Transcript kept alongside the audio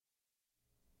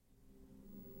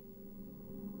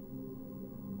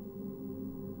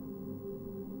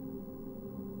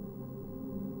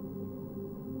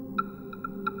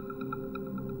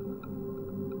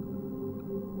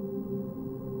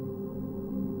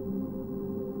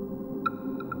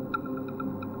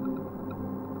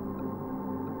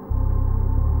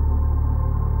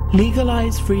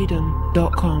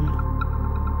LegalizeFreedom.com.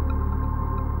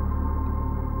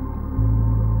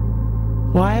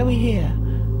 Why are we here?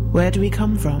 Where do we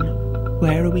come from?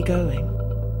 Where are we going?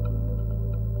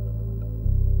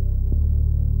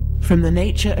 From the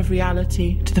nature of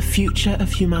reality to the future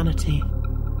of humanity.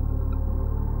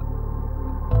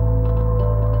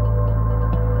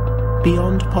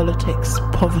 Beyond politics,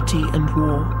 poverty and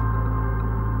war.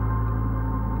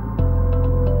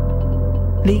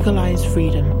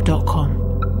 LegalizeFreedom.com.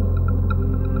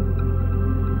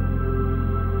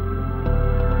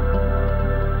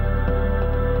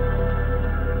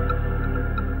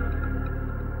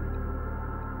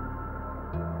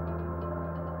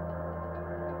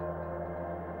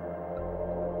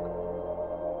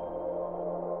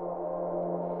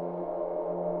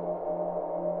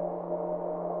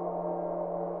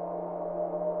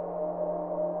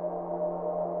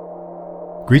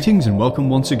 Greetings and welcome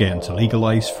once again to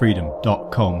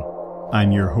LegalizeFreedom.com.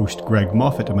 I'm your host Greg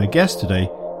Moffat and my guest today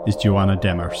is Joanna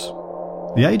Demers.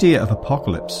 The idea of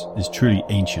apocalypse is truly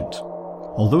ancient.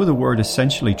 Although the word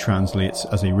essentially translates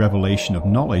as a revelation of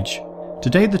knowledge,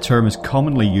 today the term is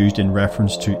commonly used in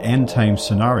reference to end-time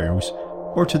scenarios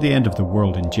or to the end of the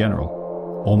world in general.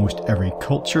 Almost every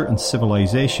culture and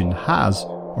civilization has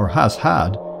or has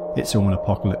had its own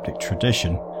apocalyptic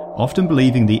tradition, often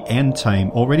believing the end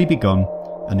time already begun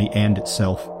and the end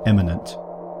itself imminent.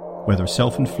 Whether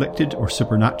self-inflicted or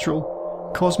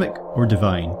supernatural, cosmic or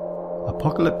divine,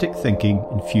 apocalyptic thinking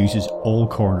infuses all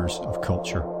corners of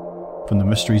culture, from the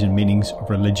mysteries and meanings of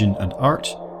religion and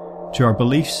art, to our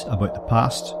beliefs about the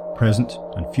past, present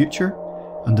and future,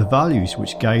 and the values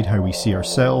which guide how we see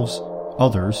ourselves,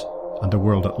 others, and the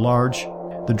world at large.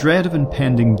 The dread of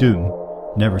impending doom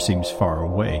never seems far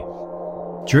away.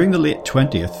 During the late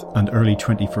 20th and early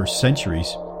 21st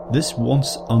centuries, this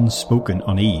once unspoken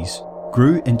unease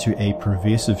grew into a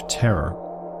pervasive terror.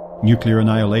 Nuclear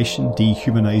annihilation,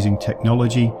 dehumanizing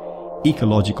technology,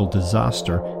 ecological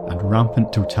disaster, and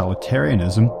rampant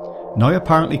totalitarianism now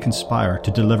apparently conspire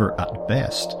to deliver at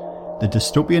best the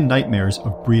dystopian nightmares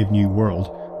of Brave New World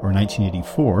or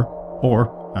 1984,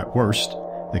 or, at worst,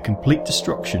 the complete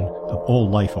destruction of all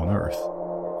life on Earth.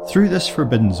 Through this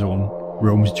forbidden zone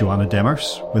roams Joanna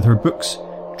Demers with her books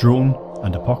Drone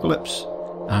and Apocalypse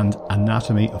and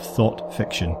Anatomy of Thought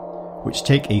Fiction, which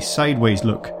take a sideways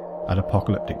look at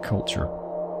apocalyptic culture.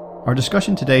 Our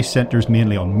discussion today centres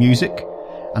mainly on music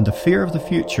and the fear of the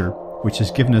future, which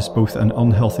has given us both an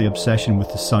unhealthy obsession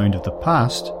with the sound of the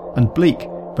past and bleak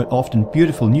but often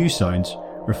beautiful new sounds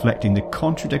reflecting the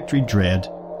contradictory dread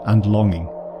and longing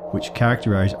which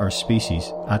characterise our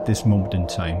species at this moment in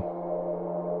time.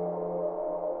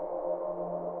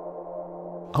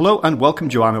 Hello and welcome,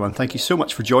 Joanna, and thank you so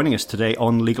much for joining us today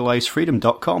on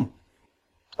LegalizeFreedom.com.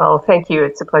 Oh, thank you.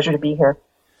 It's a pleasure to be here.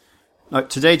 Now,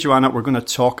 today, Joanna, we're going to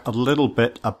talk a little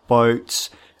bit about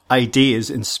ideas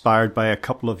inspired by a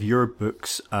couple of your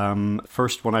books.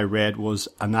 First one I read was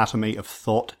Anatomy of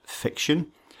Thought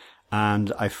Fiction,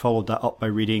 and I followed that up by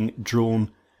reading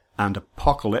Drone and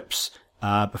Apocalypse.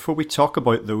 Before we talk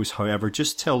about those, however,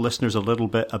 just tell listeners a little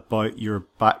bit about your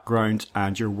background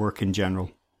and your work in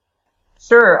general.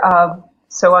 Sure.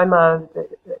 So I'm a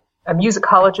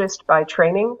musicologist by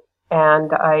training,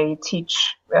 and I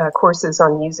teach courses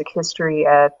on music history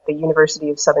at the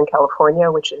University of Southern California,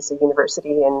 which is a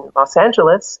university in Los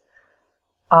Angeles.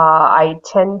 I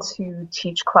tend to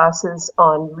teach classes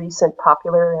on recent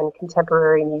popular and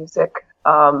contemporary music.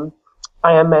 I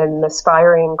am an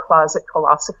aspiring closet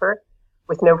philosopher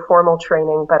with no formal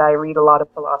training, but I read a lot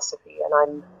of philosophy,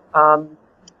 and I'm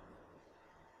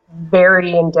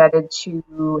very indebted to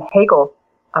Hegel,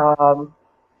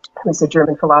 who's a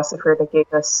German philosopher that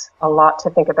gave us a lot to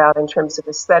think about in terms of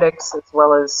aesthetics as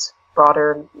well as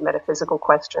broader metaphysical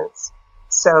questions.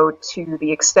 So to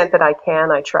the extent that I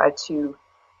can, I try to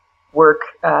work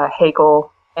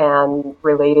Hegel and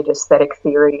related aesthetic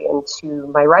theory into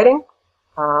my writing.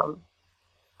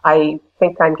 I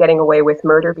think I'm getting away with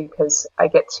murder because I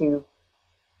get to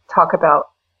talk about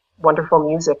wonderful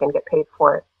music and get paid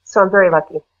for it. So I'm very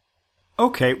lucky.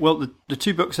 Okay, well, the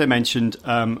two books I mentioned,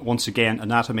 once again,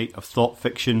 Anatomy of Thought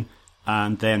Fiction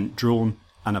and then Drone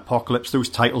and Apocalypse, those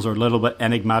titles are a little bit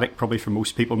enigmatic, probably for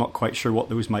most people, not quite sure what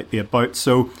those might be about.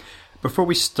 So before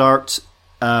we start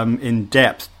in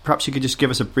depth, perhaps you could just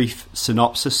give us a brief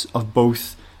synopsis of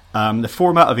both. The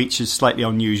format of each is slightly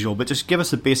unusual, but just give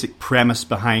us a basic premise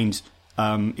behind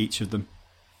each of them.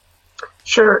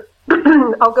 Sure.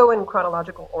 I'll go in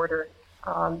chronological order.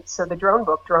 So the Drone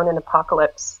book, Drone and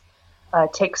Apocalypse,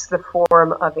 takes the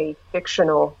form of a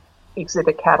fictional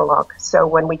exhibit catalog. So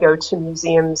when we go to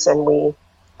museums and we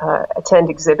attend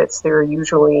exhibits, there are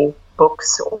usually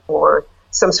books or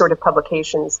some sort of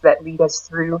publications that lead us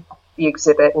through the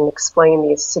exhibit and explain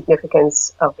the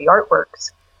significance of the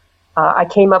artworks. I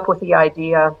came up with the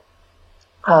idea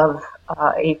of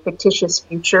a fictitious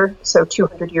future, so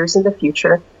 200 years in the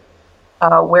future,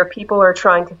 where people are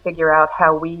trying to figure out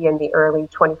how we in the early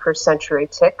 21st century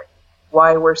tick,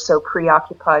 why we're so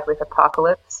preoccupied with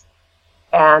apocalypse.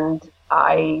 And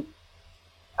I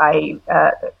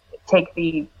take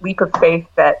the leap of faith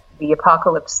that the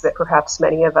apocalypse that perhaps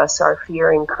many of us are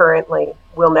fearing currently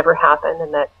will never happen,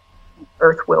 and that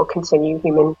Earth will continue,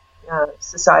 human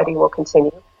society will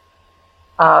continue.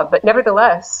 But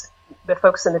nevertheless, the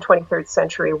folks in the 23rd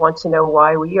century want to know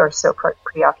why we are so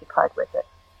preoccupied with it.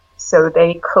 So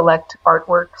they collect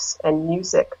artworks and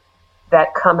music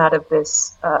that come out of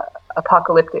this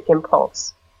apocalyptic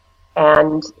impulse.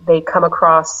 And they come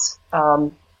across,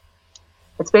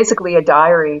 it's basically a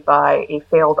diary by a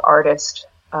failed artist,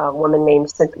 a woman named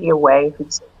Cynthia Way,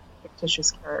 who's a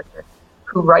fictitious character,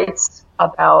 who writes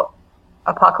about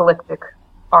apocalyptic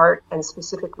art and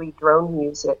specifically drone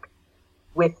music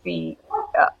with the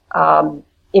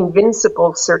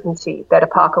invincible certainty that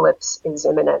apocalypse is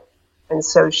imminent. And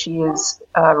so she is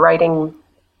writing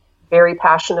very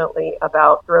passionately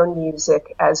about drone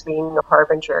music as being a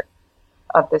harbinger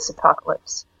of this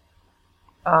apocalypse.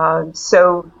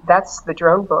 So that's the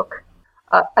drone book.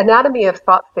 Anatomy of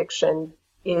Thought Fiction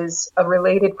is a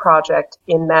related project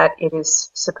in that it is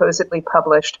supposedly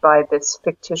published by this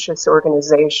fictitious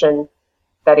organization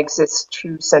that exists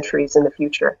 2 centuries in the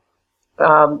future.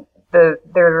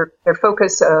 Their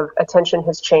focus of attention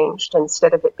has changed.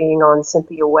 Instead of it being on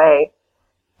Cynthia Way,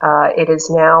 it is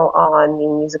now on the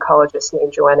musicologist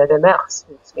named Joanna Demers,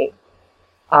 who's me,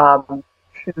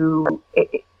 who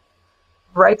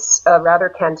writes a rather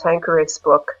cantankerous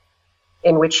book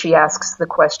in which she asks the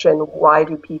question, why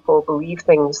do people believe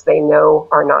things they know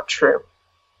are not true?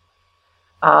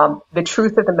 The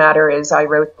truth of the matter is I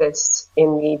wrote this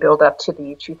in the build-up to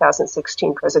the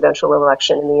 2016 presidential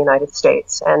election in the United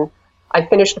States, and I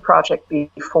finished the project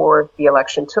before the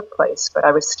election took place, but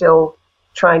I was still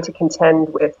trying to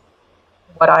contend with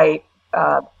what I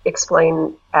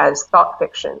explain as thought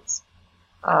fictions.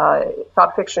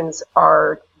 Thought fictions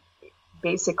are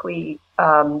basically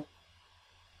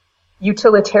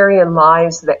utilitarian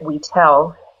lies that we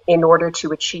tell in order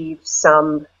to achieve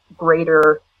some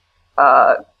greater,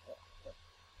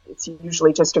 it's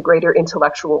usually just a greater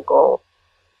intellectual goal.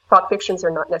 Thought fictions are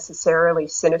not necessarily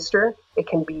sinister. It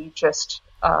can be just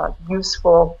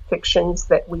useful fictions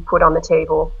that we put on the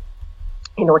table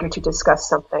in order to discuss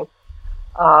something.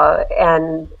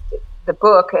 And the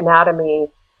book, Anatomy,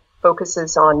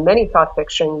 focuses on many thought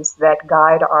fictions that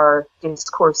guide our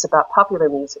discourse about popular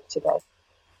music today.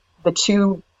 The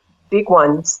 2 big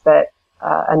ones that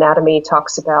Anatomy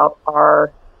talks about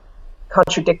are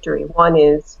contradictory. One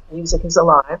is music is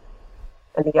alive,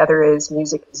 and the other is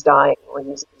music is dying or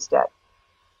music is dead.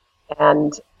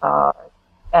 And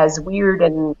as weird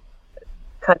and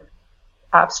kind of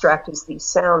abstract as these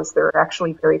sounds, there are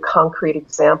actually very concrete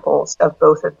examples of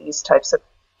both of these types of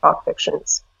thought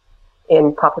fictions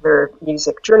in popular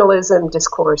music journalism,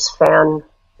 discourse, fan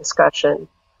discussion,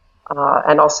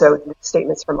 and also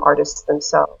statements from artists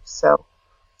themselves. So,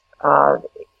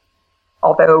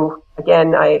 although,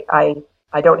 again, I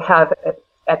don't have,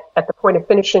 at the point of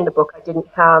finishing the book, I didn't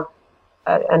have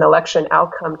an election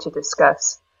outcome to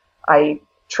discuss. I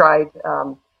tried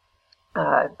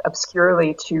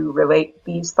obscurely to relate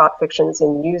these thought fictions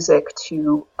in music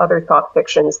to other thought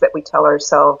fictions that we tell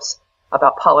ourselves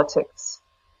about politics,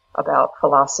 about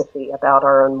philosophy, about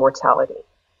our own mortality.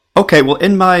 Okay, well,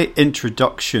 in my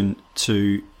introduction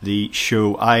to the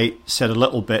show, I said a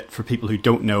little bit for people who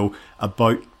don't know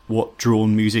about what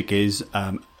drone music is,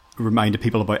 reminded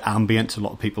people about ambient. A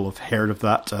lot of people have heard of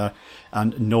that,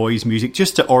 and noise music,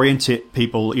 just to orientate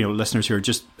people, listeners who are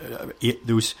just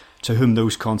those to whom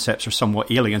those concepts are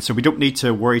somewhat alien. So we don't need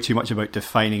to worry too much about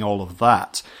defining all of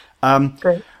that.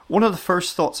 Great. One of the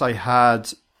first thoughts I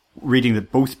had reading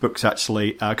both books,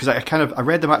 actually, because I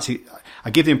read them actually. I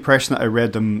gave the impression that I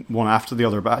read them one after the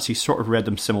other, but actually sort of read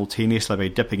them simultaneously by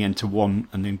dipping into one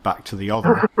and then back to the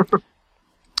other.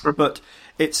 But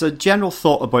it's a general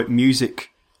thought about music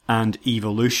and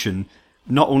evolution,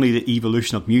 not only the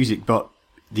evolution of music, but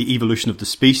the evolution of the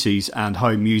species and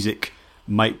how music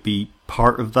might be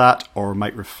part of that or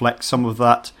might reflect some of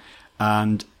that,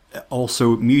 and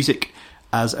also music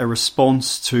as a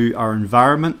response to our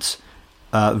environment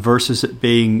versus it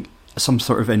being some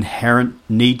sort of inherent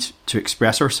need to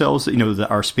express ourselves, that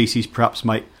our species perhaps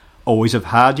might always have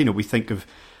had. We think of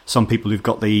some people who've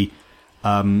got the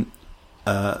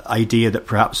idea that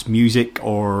perhaps music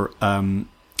or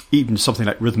even something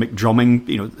like rhythmic drumming,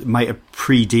 might have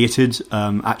predated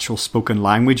actual spoken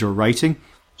language or writing?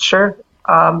 Sure.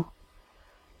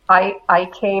 I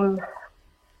came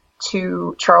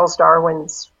to Charles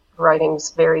Darwin's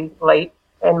writings very late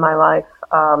in my life,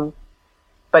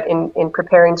 but in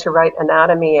preparing to write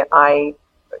Anatomy, I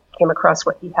came across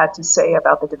what he had to say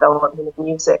about the development of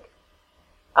music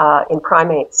in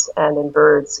primates and in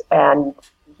birds, and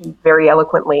he very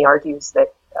eloquently argues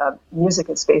that music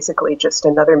is basically just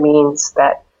another means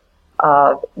that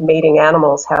mating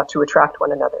animals have to attract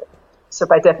one another. So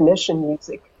by definition,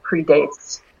 music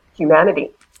predates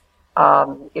humanity.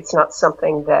 It's not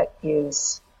something that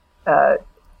is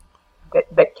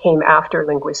that came after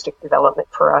linguistic development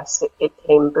for us. It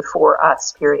came before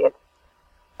us, period.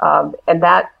 And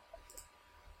that,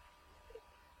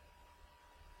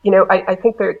 I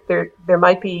think there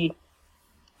might be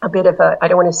a bit of a, I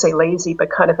don't want to say lazy, but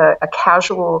kind of a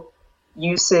casual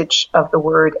usage of the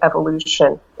word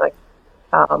evolution. Like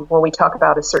when we talk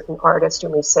about a certain artist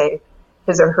and we say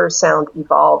his or her sound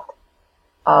evolved.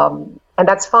 And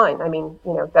that's fine. I mean,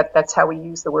 that's how we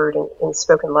use the word in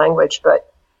spoken language.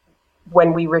 But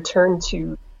when we return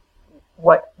to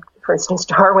what, for instance,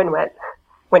 Darwin went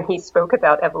when he spoke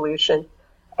about evolution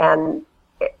and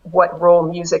what role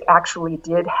music actually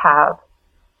did have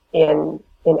in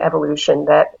evolution,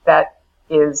 that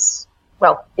is,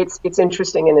 well, it's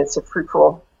interesting and it's a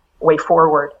fruitful way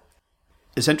forward.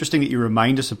 It's interesting that you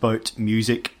remind us about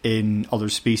music in other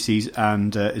species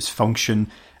and its function,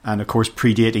 and of course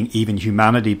predating even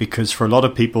humanity, because for a lot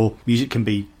of people music can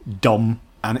be dumb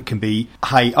and it can be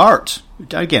high art.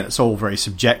 Again, it's all very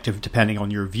subjective depending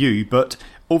on your view, but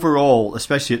overall,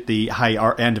 especially at the high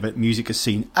art end of it, music is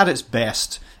seen at its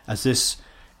best as this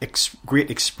great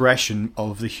expression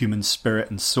of the human spirit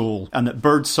and soul. And that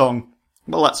birdsong,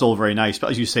 well, that's all very nice,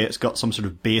 but as you say, it's got some sort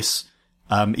of base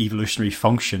evolutionary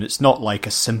function. It's not like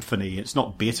a symphony. It's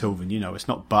not Beethoven, it's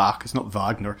not Bach, it's not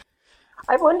Wagner.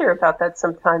 I wonder about that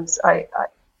sometimes. I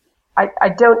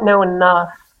don't know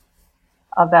enough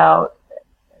about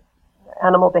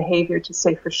animal behavior to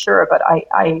say for sure, but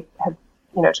I have,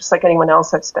 just like anyone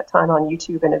else, I've spent time on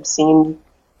YouTube and have seen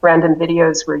random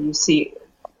videos where you see,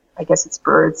 I guess it's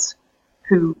birds,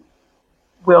 who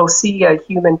will see a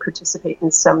human participate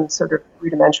in some sort of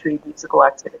rudimentary musical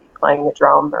activity, playing a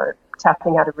drum or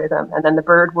tapping out a rhythm, and then the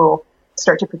bird will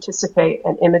start to participate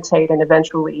and imitate and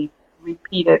eventually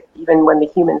repeat it even when the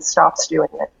human stops doing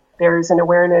it. There is an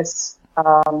awareness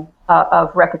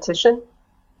of repetition,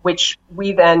 which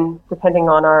we then, depending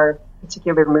on our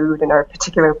particular mood and our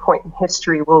particular point in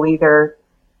history, will either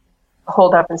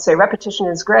hold up and say repetition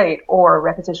is great or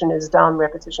repetition is dumb,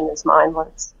 repetition is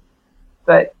mindless.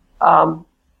 But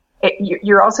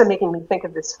you're also making me think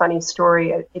of this funny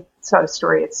story. It's not a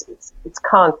story. It's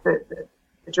Kant, the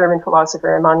German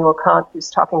philosopher Immanuel Kant, who's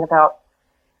talking about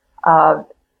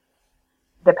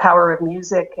the power of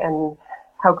music and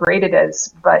how great it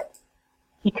is. But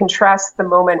he contrasts the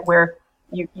moment where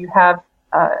you have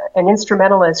an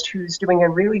instrumentalist who's doing a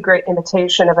really great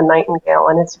imitation of a nightingale,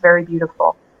 and it's very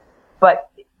beautiful.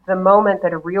 But the moment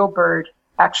that a real bird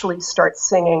actually starts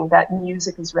singing, that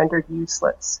music is rendered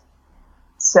useless.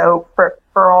 So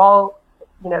for all,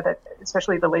 that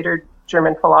especially the later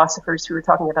German philosophers who were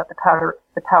talking about the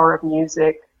power of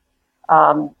music,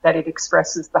 that it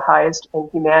expresses the highest in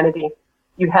humanity,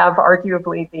 you have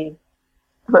arguably the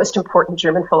most important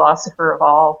German philosopher of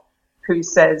all who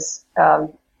says,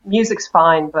 music's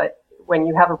fine, but when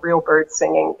you have a real bird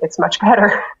singing, it's much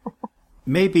better.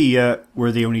 Maybe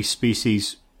we're the only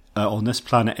species on this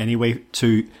planet anyway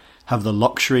to have the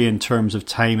luxury in terms of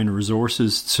time and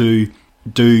resources to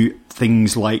do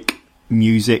things like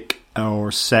music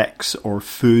or sex or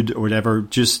food or whatever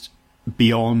just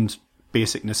beyond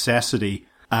basic necessity,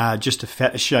 just to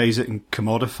fetishize it and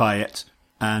commodify it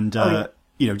and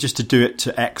just to do it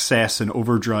to excess and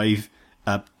overdrive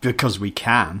because we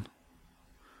can.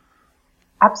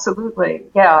 Absolutely,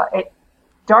 yeah.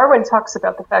 Darwin talks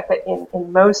about the fact that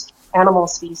in most animal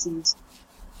species,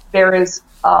 there is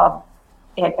a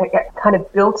kind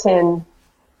of built-in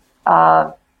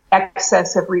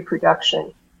excess of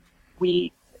reproduction.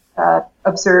 We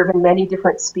observe in many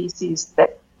different species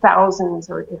that thousands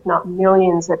or if not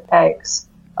millions of eggs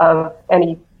of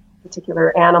any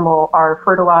particular animal are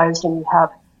fertilized, and you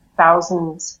have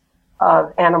thousands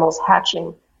of animals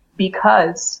hatching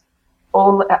because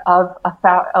only of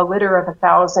a litter of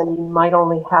 1,000, you might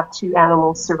only have 2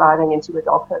 animals surviving into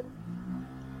adulthood.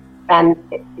 And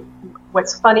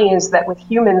what's funny is that with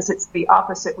humans, it's the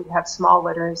opposite. We have small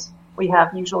litters. We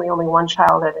have usually only one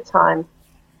child at a time.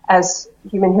 as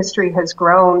human history has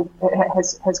grown,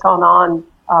 has gone on,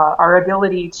 our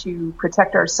ability to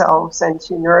protect ourselves and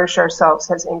to nourish ourselves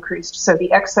has increased. So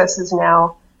the excess is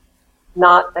now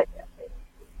not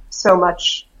so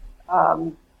much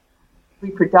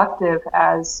reproductive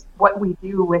as what we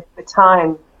do with the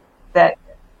time that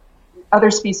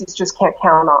other species just can't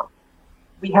count on.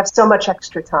 We have so much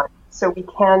extra time, so we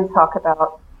can talk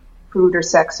about food or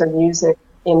sex or music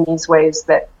in these ways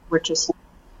that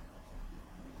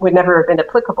would never have been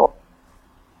applicable.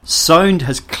 Sound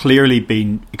has clearly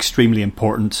been extremely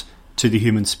important to the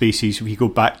human species. If you go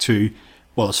back to,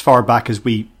 well, as far back as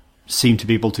we seem to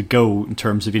be able to go in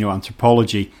terms of,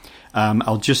 anthropology.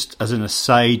 I'll just, as an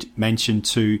aside, mention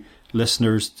to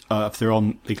listeners, if they're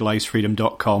on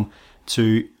legalizefreedom.com,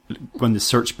 to go in the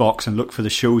search box and look for the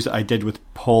shows that I did with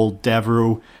Paul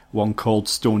Devereaux, one called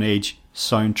Stone Age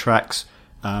Soundtracks,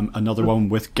 another one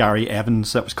with Gary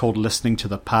Evans that was called Listening to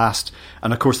the Past.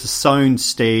 And of course the sound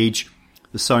stage,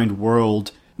 the sound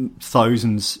world,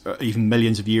 thousands, even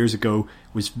millions of years ago,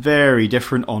 was very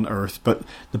different on Earth. But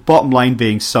the bottom line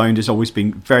being, sound has always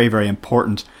been very, very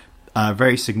important,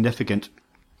 very significant.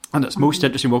 And it's most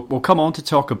interesting. We'll come on to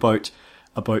talk about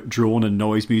drone and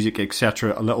noise music,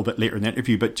 etc. a little bit later in the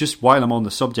interview. But just while I'm on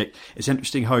the subject, it's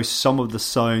interesting how some of the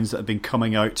sounds that have been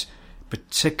coming out,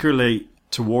 particularly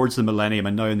towards the millennium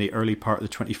and now in the early part of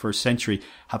the 21st century,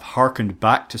 have harkened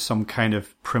back to some kind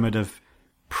of primitive,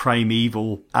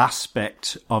 primeval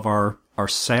aspect of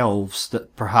ourselves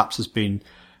that perhaps has been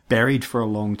buried for a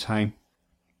long time.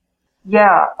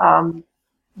 Yeah,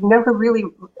 who really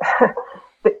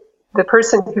the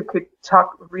person who could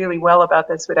talk really well about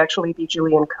this would actually be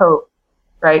Julian Cope,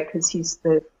 right? Because he's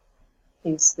the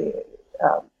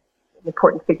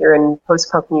important figure in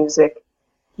post-punk music.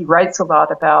 He writes a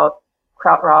lot about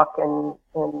krautrock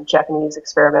and Japanese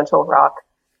experimental rock,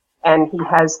 and he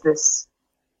has this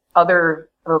other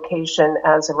vocation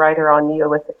as a writer on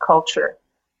Neolithic culture.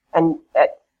 And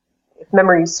if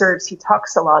memory serves, he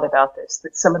talks a lot about this,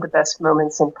 that some of the best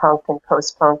moments in punk and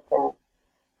post-punk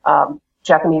and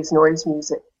Japanese noise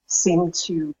music seem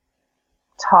to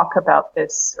talk about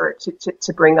this, or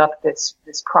to bring up this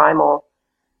primal,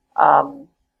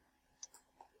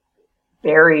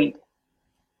 buried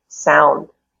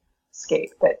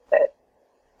soundscape that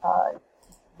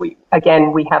we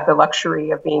have the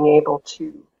luxury of being able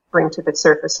to bring to the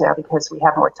surface now because we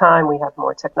have more time, we have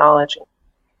more technology.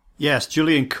 Yes,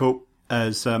 Julian Cope,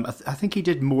 as I think he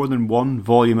did more than one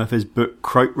volume of his book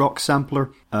Krautrock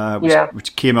Sampler,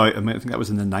 which came out, I think that was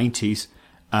in the 90s.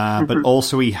 But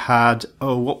also he had,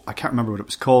 I can't remember what it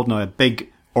was called now, a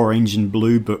big orange and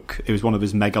blue book. It was one of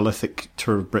his megalithic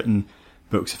Tour of Britain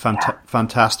books, a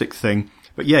fantastic thing.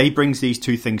 But yeah, he brings these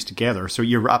two things together. So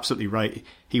you're absolutely right.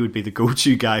 He would be the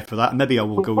go-to guy for that. Maybe I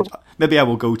will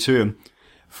go to him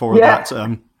for that.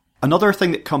 Another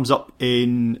thing that comes up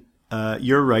in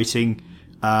your writing,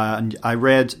 and I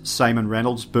read Simon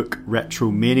Reynolds' book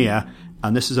Retromania,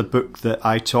 and this is a book that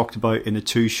I talked about in the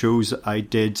two shows that I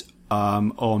did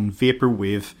on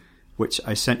Vaporwave, which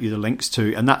I sent you the links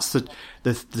to, and that's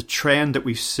the trend that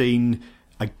we've seen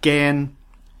again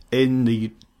in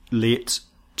the late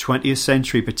 20th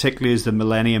century, particularly as the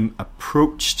millennium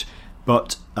approached,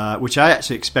 but which I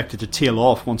actually expected to tail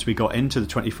off once we got into the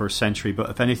 21st century, but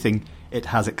if anything, it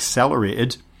has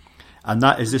accelerated, and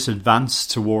that is this advance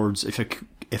towards, if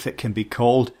it can be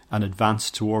called an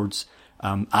advance towards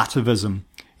atavism,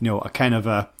 a kind of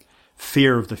a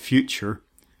fear of the future,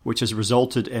 which has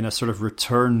resulted in a sort of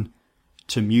return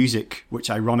to music, which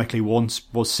ironically once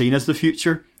was seen as the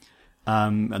future.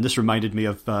 And this reminded me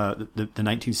of the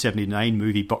 1979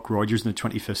 movie Buck Rogers in the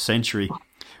 25th Century,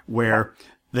 where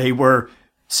they were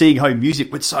seeing how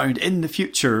music would sound in the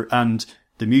future, and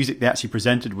the music they actually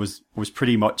presented was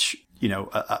pretty much,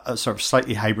 a sort of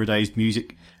slightly hybridized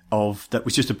music that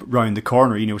was just around the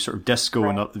corner, sort of disco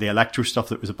and the electro stuff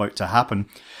that was about to happen.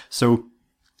 So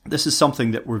this is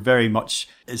something that we're very much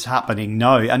is happening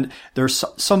now, and there's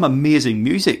some amazing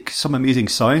music, some amazing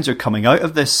sounds are coming out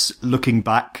of this, looking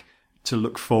back to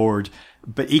look forward.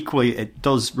 But equally, it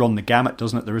does run the gamut,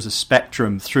 doesn't it? There is a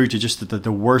spectrum through to just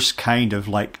the worst kind of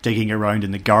like digging around in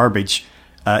the garbage,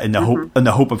 in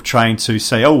the hope of trying to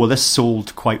say, oh well, this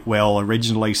sold quite well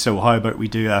originally, so how about we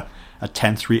do a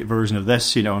 10th rate version of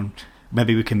this, and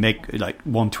maybe we can make like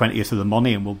 1/20th of the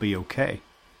money and we'll be okay.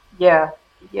 Yeah,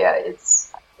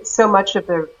 it's so much of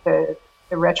the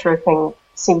retro thing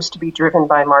seems to be driven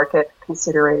by market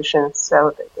considerations.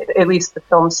 So at least the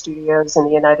film studios in the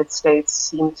United States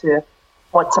seem to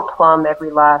want to plumb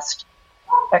every last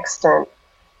extant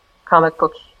comic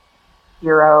book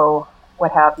hero,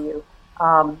 what have you.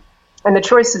 And the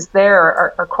choices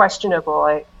there are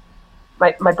questionable.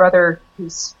 my brother,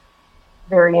 who's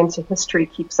very into history,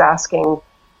 keeps asking,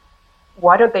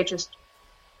 why don't they just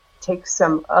take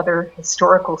some other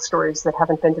historical stories that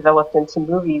haven't been developed into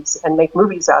movies and make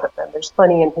movies out of them? There's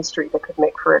plenty in history that could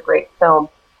make for a great film.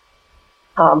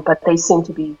 But they seem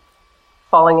to be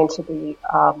falling into the,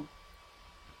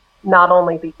 not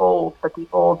only the old, but the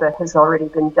old that has already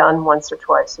been done once or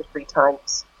twice or three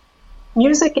times.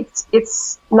 Music,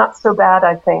 it's not so bad,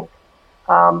 I think.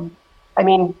 I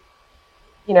mean,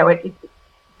 you know,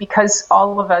 because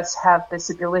all of us have this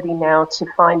ability now to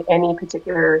find any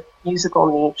particular musical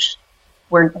niche,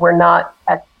 we're not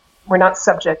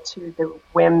subject to the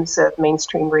whims of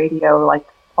mainstream radio like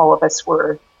all of us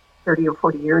were 30 or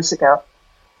 40 years ago.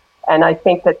 And I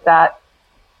think that,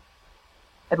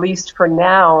 at least for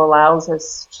now, allows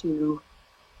us to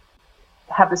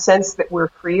have the sense that we're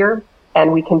freer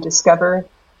and we can discover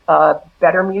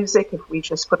better music if we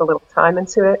just put a little time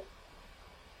into it.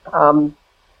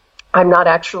 I'm not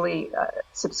actually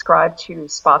subscribed to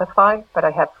Spotify, but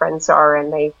I have friends are,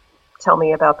 and they tell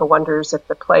me about the wonders of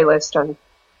the playlist on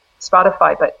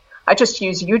Spotify. But I just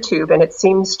use YouTube, and it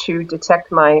seems to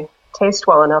detect my taste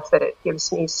well enough that it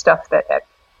gives me stuff that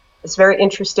is very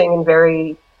interesting and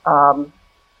very,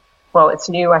 well, it's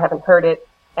new. I haven't heard it,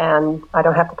 and I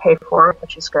don't have to pay for it,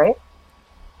 which is great.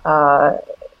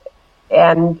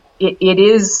 And it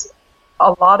is,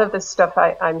 a lot of the stuff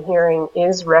I'm hearing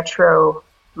is retro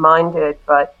minded,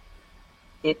 but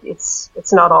it's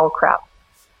not all crap.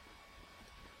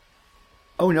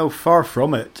 Oh no, far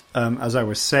from it. As I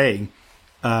was saying,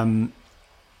 I know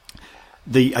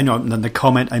the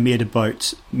comment I made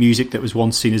about music that was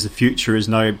once seen as the future is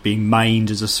now being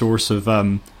mined as a source of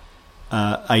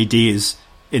ideas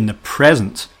in the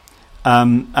present,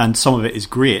 and some of it is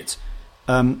great.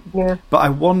 But I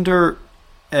wonder,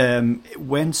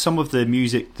 when some of the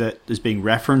music that is being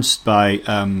referenced by,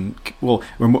 well,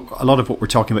 a lot of what we're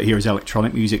talking about here is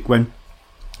electronic music. When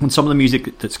some of the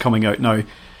music that's coming out now,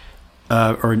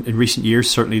 or in recent years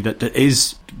certainly, that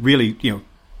is really, you know,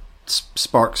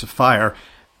 sparks of fire,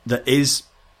 that is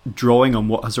drawing on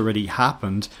what has already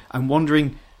happened, I'm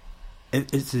wondering,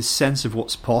 is this sense of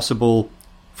what's possible,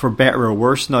 for better or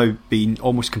worse, now being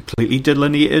almost completely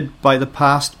delineated by the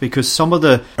past? Because some of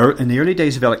in the early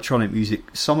days of electronic music,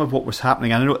 some of what was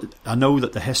happening, I know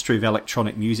that the history of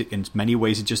electronic music in many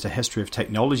ways is just a history of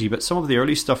technology, but some of the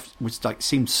early stuff was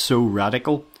seemed so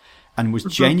radical and was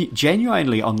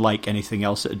genuinely unlike anything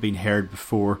else that had been heard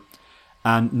before.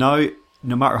 And now,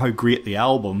 no matter how great the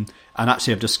album, and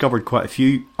actually I've discovered quite a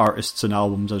few artists and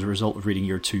albums as a result of reading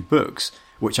your two books,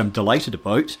 which I'm delighted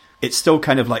about, it's still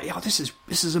kind of like, oh, this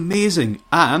is amazing,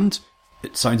 and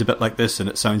it sounds a bit like this, and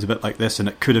it sounds a bit like this, and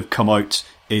it could have come out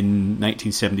in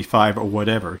 1975 or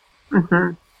whatever.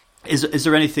 Mm-hmm. Is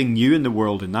there anything new in the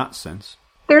world in that sense?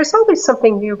 There's always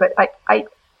something new, but I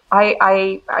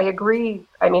agree.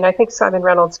 I mean, I think Simon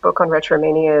Reynolds' book on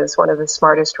Retromania is one of the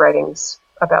smartest writings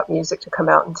about music to come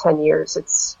out in 10 years.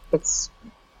 It's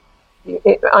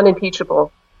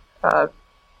unimpeachable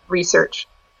research.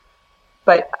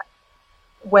 But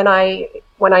when I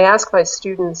ask my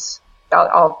students,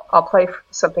 I'll play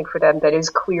something for them that is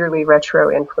clearly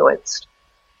retro influenced,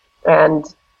 and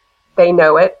they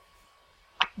know it.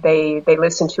 They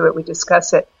listen to it. We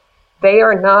discuss it. They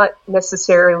are not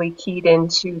necessarily keyed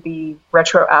into the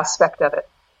retro aspect of it.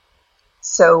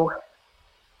 So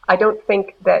I don't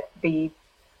think that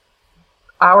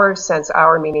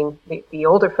our meaning the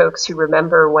older folks who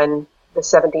remember when the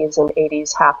 70s and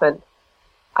 80s happened,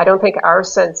 I don't think our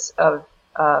sense of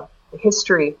the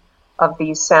history of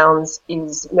these sounds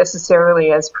is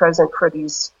necessarily as present for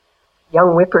these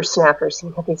young whippersnappers,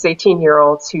 these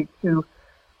 18-year-olds who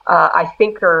I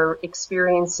think are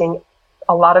experiencing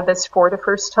a lot of this for the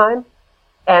first time.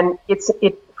 And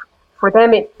for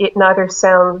them, it neither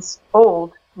sounds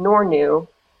old nor new,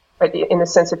 but in the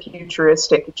sense of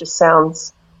futuristic. It just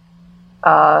sounds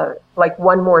like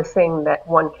one more thing that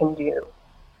one can do.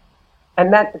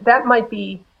 And that might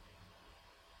be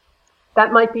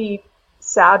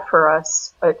sad for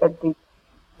us,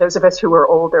 those of us who are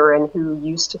older and who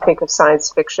used to think of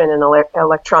science fiction and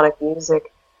electronic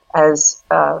music as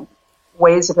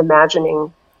ways of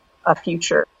imagining a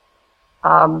future.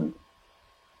 I'm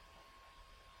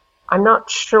not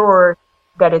sure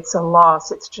that it's a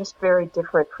loss. It's just very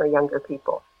different for younger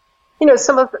people. You know,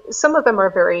 some of them are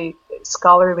very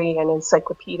scholarly and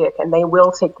encyclopedic, and they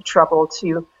will take the trouble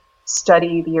to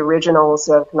study the originals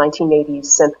of 1980s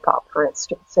synth pop, for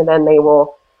instance, and then they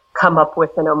will come up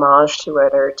with an homage to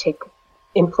it or take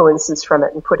influences from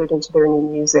it and put it into their new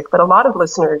music. But a lot of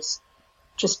listeners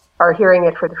just are hearing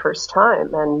it for the first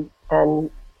time,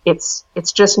 and it's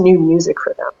just new music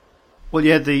for them. Well,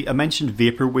 yeah, I mentioned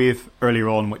vaporwave earlier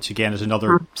on, which again is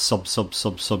another sub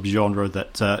genre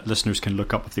that listeners can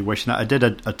look up if they wish. And I did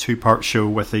a 2-part show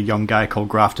with a young guy called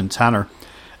Grafton Tanner,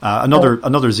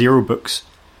 another Zero Books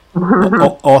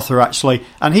author actually,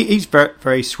 and he's very,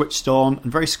 very switched on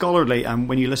and very scholarly. And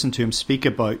when you listen to him speak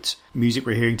about music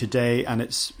we're hearing today, and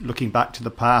it's looking back to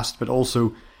the past, but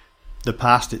also the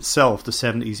past itself, the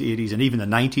 70s, 80s, and even the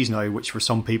 90s now, which for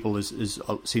some people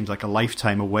seems like a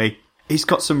lifetime away. He's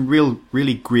got some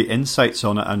really great insights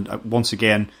on it, and once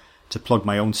again, to plug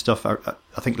my own stuff, I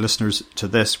think listeners to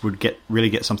this would get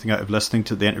something out of listening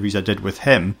to the interviews I did with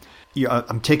him.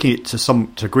 I'm taking it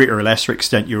to greater or lesser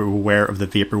extent. You're aware of the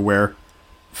vaporware.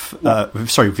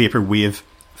 Vaporwave.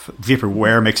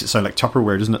 Vaporware makes it sound like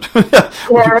Tupperware, doesn't it?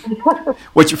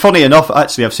 Which, funny enough,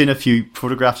 actually, I've seen a few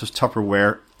photographs of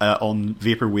Tupperware on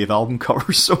vaporwave album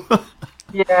covers. So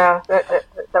yeah,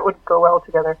 that would go well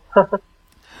together.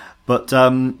 But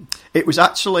it was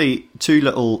actually two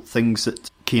little things that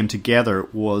came together.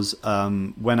 Was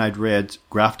when I'd read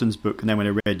Grafton's book, and then when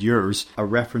I read yours, a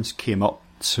reference came up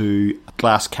to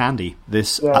Glass Candy,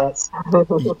 this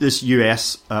this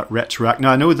US retro act. Now,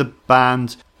 I know the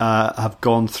band have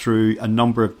gone through a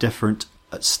number of different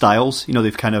styles. You know,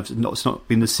 they've it's not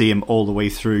been the same all the way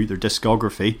through their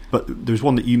discography, but there's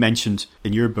one that you mentioned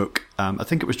in your book. I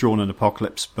think it was Drone and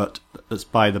Apocalypse, but that's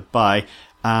by the by.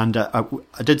 And I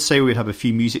did say we'd have a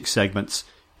few music segments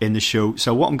in the show.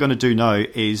 So what I'm going to do now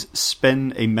is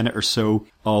spin a minute or so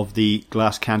of the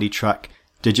Glass Candy track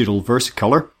Digital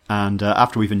Versicolor. And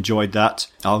after we've enjoyed that,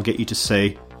 I'll get you to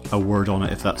say a word on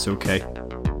it, if that's okay.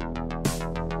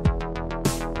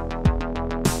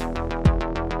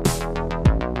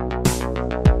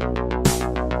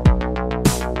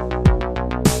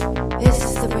 This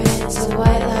is the bridge to the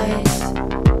white light.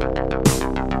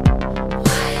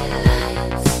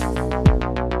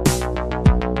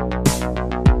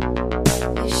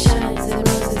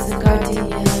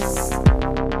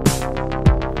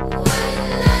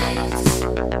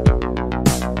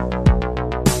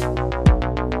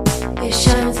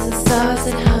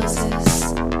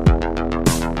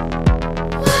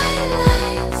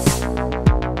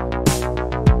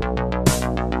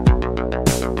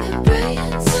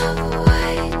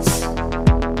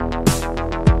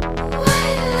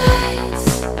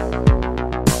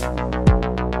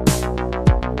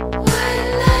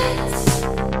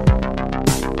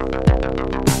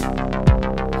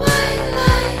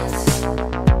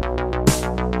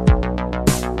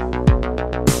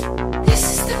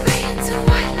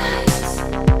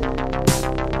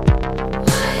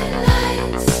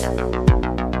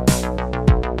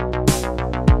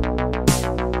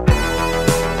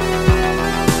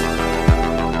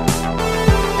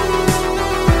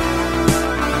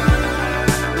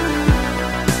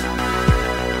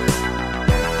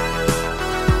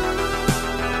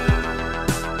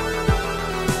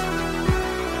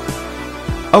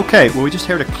 Okay, well, we just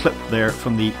heard a clip there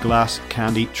from the Glass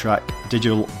Candy track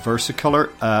Digital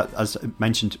Versicolor. As I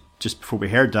mentioned just before we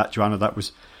heard that, Joanna, that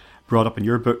was brought up in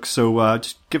your book. So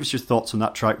just give us your thoughts on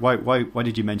that track. Why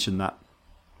did you mention that?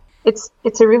 It's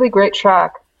a really great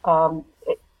track.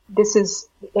 This is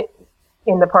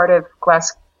in the part of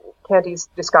Glass Candy's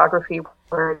discography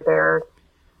where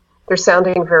they're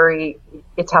sounding very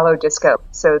Italo disco.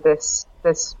 So this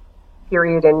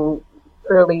period in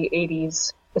early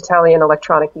 80s Italian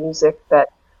electronic music that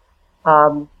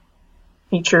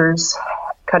features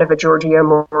kind of a Giorgio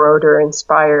Moroder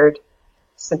inspired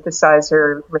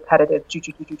synthesizer, repetitive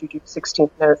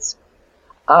 16th notes.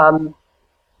 And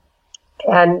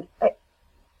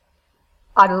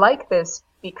I like this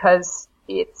because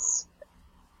it's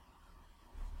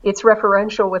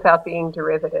referential without being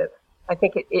derivative. I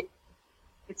think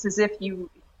it's as if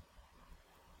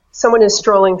someone is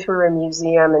strolling through a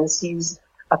museum and sees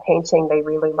a painting they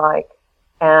really like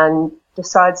and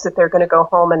decides that they're going to go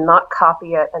home and not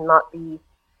copy it and not be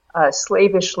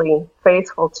slavishly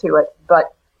faithful to it,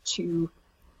 but to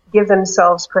give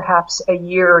themselves perhaps a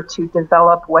year to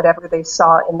develop whatever they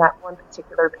saw in that one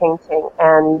particular painting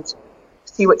and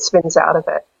see what spins out of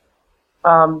it.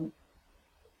 I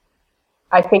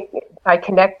think I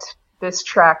connect this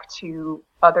track to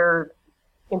other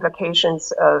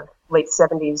invocations of late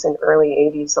 70s and early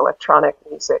 80s electronic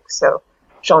music. So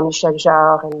Jean-Michel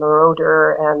Jarre and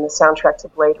Moroder and the soundtrack to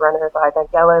Blade Runner by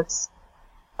Vangelis.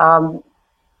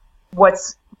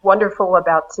 What's wonderful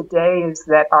about today is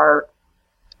that our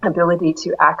ability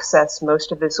to access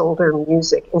most of this older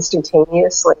music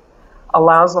instantaneously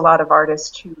allows a lot of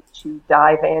artists to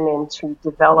dive in and to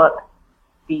develop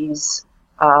these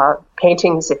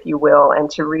paintings, if you will, and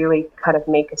to really kind of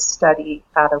make a study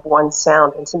out of one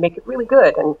sound and to make it really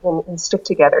good and stick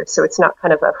together. So it's not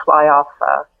kind of a fly off,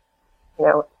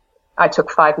 I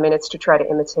took 5 minutes to try to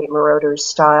imitate Moroder's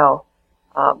style.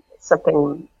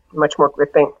 Something much more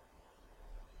gripping.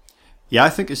 Yeah, I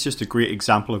think it's just a great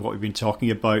example of what we've been talking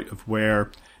about, of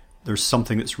where there's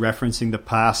something that's referencing the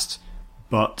past,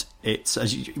 but it's,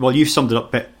 you've summed it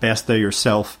up best there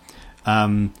yourself,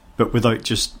 but without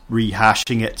just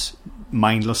rehashing it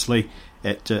mindlessly.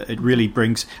 It really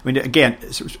brings, again,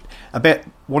 I bet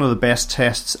one of the best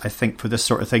tests, I think, for this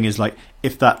sort of thing is like,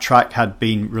 if that track had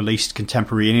been released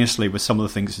contemporaneously with some of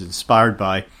the things it's inspired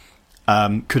by,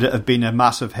 could it have been a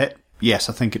massive hit? Yes,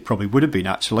 I think it probably would have been,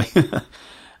 actually.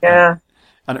 Yeah.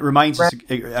 And it reminds us,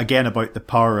 again, about the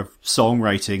power of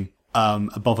songwriting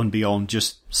above and beyond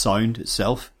just sound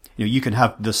itself. You can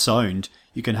have the sound,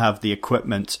 you can have the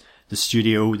equipment, the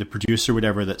studio, the producer,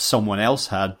 whatever, that someone else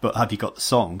had, but have you got the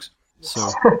songs?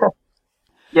 So,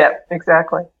 yeah,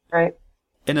 exactly. Right.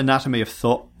 In Anatomy of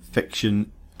Thought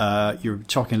fiction, you're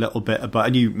talking a little bit about,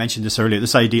 and you mentioned this earlier,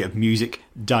 this idea of music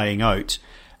dying out.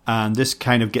 And this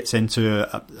kind of gets into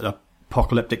a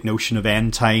apocalyptic notion of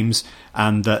end times,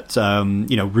 and that,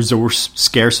 resource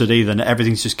scarcity, then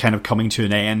everything's just kind of coming to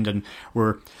an end, and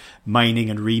we're mining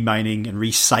and remining and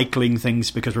recycling things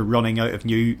because we're running out of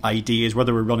new ideas,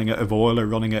 whether we're running out of oil or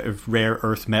running out of rare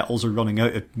earth metals or running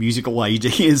out of musical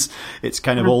ideas. It's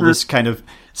kind of all this kind of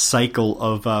cycle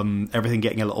of everything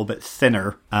getting a little bit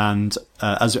thinner, and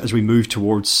as we move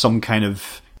towards some kind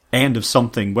of end of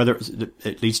something, whether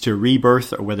it leads to a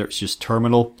rebirth or whether it's just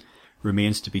terminal,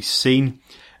 remains to be seen.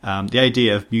 The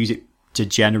idea of music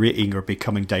degenerating or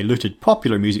becoming diluted,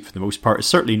 popular music for the most part, is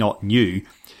certainly not new.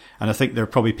 And I think there are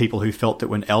probably people who felt that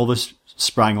when Elvis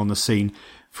sprang on the scene,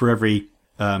 for every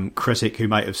critic who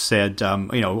might have said,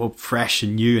 fresh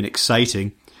and new and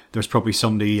exciting, there's probably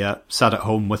somebody sat at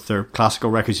home with their classical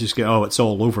records just going, oh, it's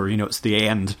all over, it's the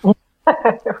end.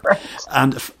 Right.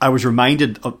 And I was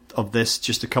reminded of this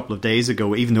just a couple of days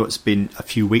ago, even though it's been a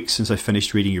few weeks since I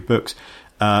finished reading your books,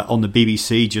 on the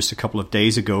BBC just a couple of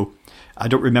days ago. I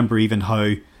don't remember even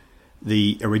how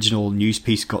the original news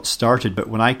piece got started, but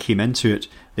when I came into it,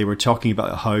 they were talking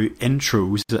about how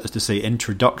intros, that is to say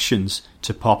introductions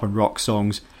to pop and rock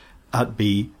songs, had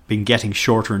been getting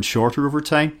shorter and shorter over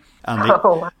time.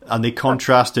 And they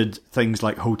contrasted things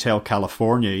like Hotel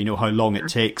California, how long it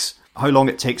takes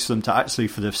them to actually,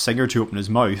 for the singer to open his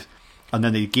mouth. And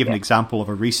then they gave an example of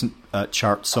a recent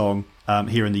chart song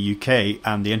here in the UK,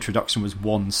 and the introduction was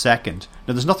 1 second.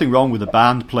 Now, there's nothing wrong with the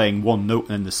band playing one note and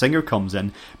then the singer comes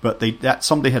in, but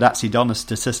somebody had actually done a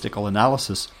statistical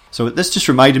analysis. So this just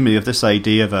reminded me of this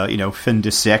idea of a fin de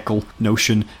siècle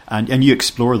notion, and you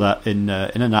explore that in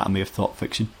Anatomy of Thought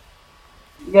fiction.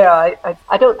 Yeah,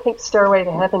 I don't think Stairway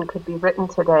to Heaven could be written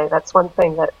today. That's one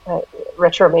thing that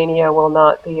Retromania will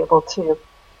not be able to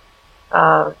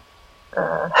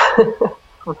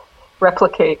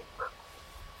replicate.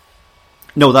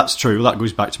 No, that's true. That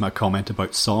goes back to my comment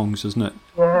about songs, isn't it?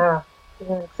 Yeah,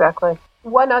 exactly.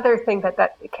 One other thing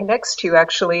that connects to,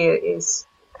 actually, is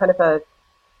kind of a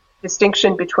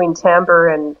distinction between timbre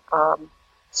and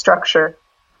structure.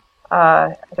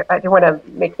 I don't want to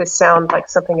make this sound like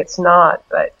something it's not,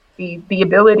 but the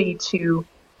ability to,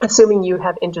 assuming you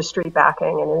have industry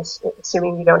backing and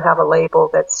assuming you don't have a label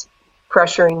that's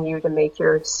pressuring you to make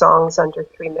your songs under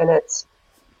 3 minutes,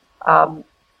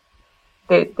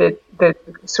 the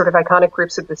sort of iconic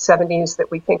groups of the 70s that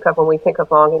we think of when we think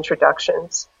of long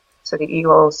introductions, so the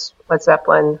Eagles, Led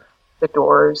Zeppelin, the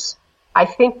Doors, I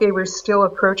think they were still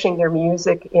approaching their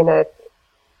music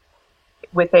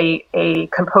with a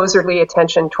composerly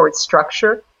attention towards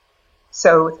structure.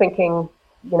 So thinking,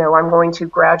 I'm going to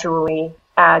gradually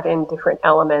add in different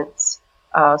elements.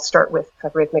 Start with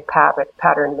a rhythmic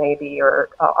pattern maybe, or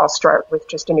I'll start with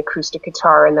just an acoustic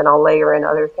guitar and then I'll layer in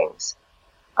other things.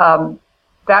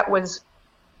 That was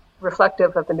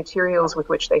reflective of the materials with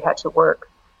which they had to work.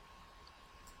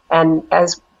 And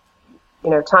as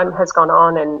time has gone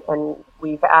on and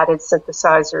we've added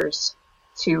synthesizers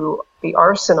to the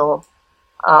arsenal,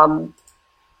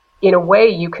 in a way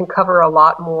you can cover a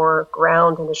lot more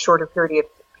ground in a shorter period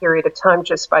of time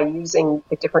just by using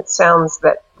the different sounds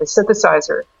that the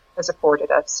synthesizer has afforded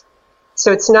us.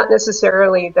 So it's not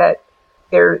necessarily that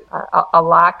there's a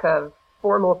lack of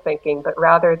formal thinking, but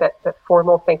rather that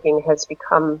formal thinking has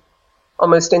become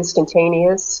almost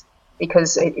instantaneous,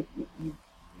 because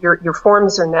your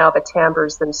forms are now the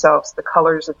timbres themselves, the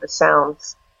colors of the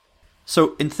sounds.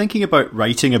 So in thinking about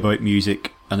writing about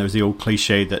music, and there's the old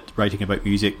cliche that writing about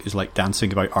music is like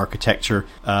dancing about architecture,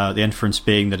 the inference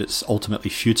being that it's ultimately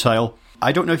futile.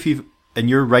 I don't know if you've in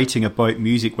your writing about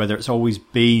music, whether it's always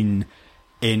been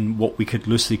in what we could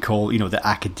loosely call,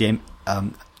 the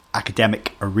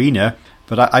academic arena,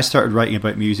 but I started writing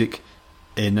about music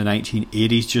in the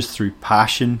 1980s just through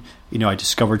passion. I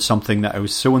discovered something that I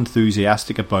was so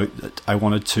enthusiastic about that I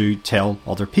wanted to tell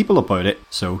other people about it.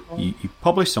 So you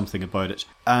publish something about it.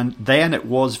 And then it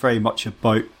was very much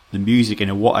about the music,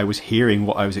 what I was hearing,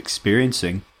 what I was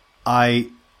experiencing. I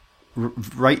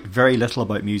write very little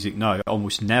about music now,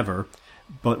 almost never.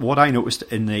 But what I noticed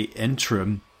in the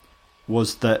interim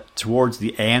was that towards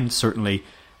the end, certainly,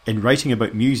 in writing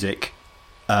about music,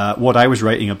 what I was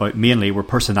writing about mainly were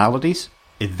personalities,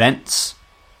 events,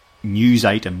 news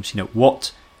items,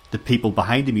 what the people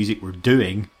behind the music were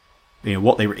doing,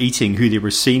 what they were eating, who they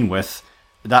were seen with,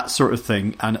 that sort of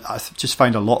thing. And I just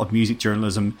find a lot of music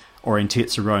journalism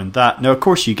orientates around that. Now, of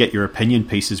course, you get your opinion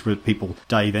pieces where people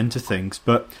dive into things,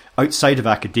 but outside of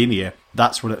academia,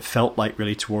 that's what it felt like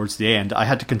really towards the end. I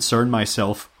had to concern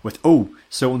myself with,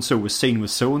 so-and-so was seen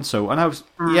with so-and-so. And I was,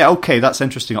 yeah, okay, that's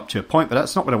interesting up to a point, but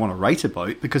that's not what I want to write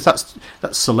about, because that's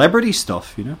celebrity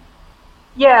stuff,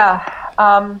 Yeah.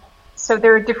 So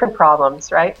there are different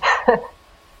problems, right?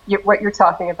 What you're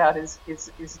talking about is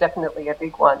definitely a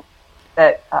big one.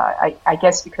 That I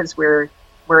guess because we're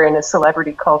in a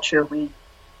celebrity culture,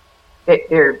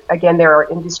 there are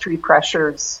industry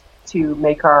pressures to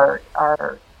make our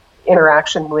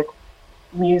interaction with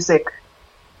music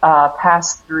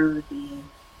pass through the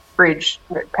bridge,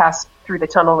 pass through the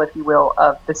tunnel, if you will,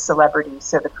 of the celebrity,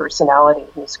 so the personality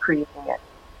who's creating it.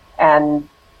 And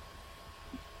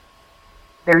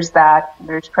there's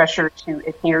pressure to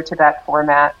adhere to that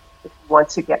format if you want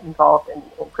to get involved in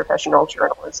professional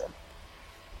journalism.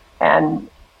 And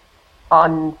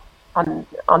on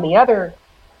the other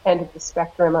end of the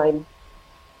spectrum,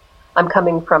 I'm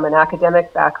coming from an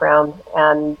academic background,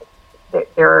 and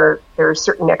there are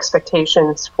certain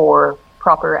expectations for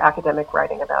proper academic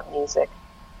writing about music.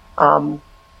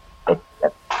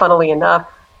 Funnily enough,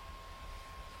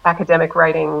 academic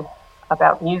writing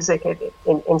about music,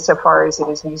 insofar as it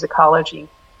is musicology,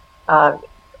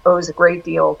 owes a great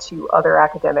deal to other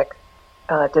academic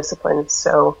disciplines.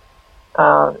 So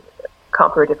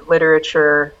comparative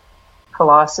literature,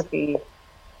 philosophy,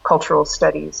 cultural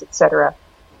studies, etc.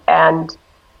 And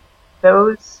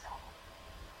those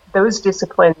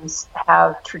disciplines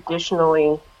have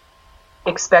traditionally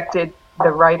expected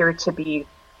the writer to be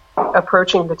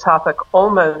approaching the topic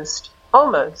almost,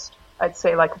 I'd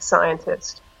say, like a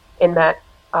scientist, in that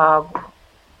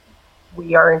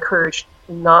we are encouraged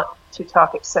not to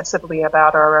talk excessively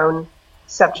about our own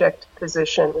subject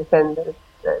position within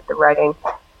the writing.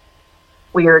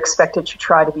 We are expected to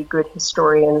try to be good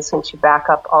historians and to back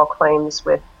up all claims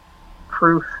with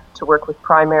proof, to work with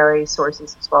primary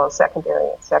sources as well as secondary,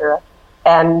 etc.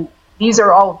 And these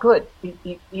are all good.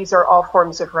 These are all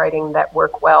forms of writing that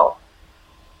work well.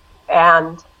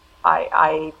 And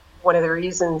I one of the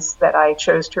reasons that I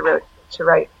chose to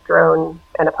write Drone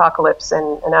and Apocalypse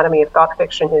and Anatomy of Thought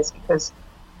Fiction is because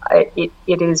it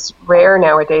is rare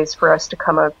nowadays for us to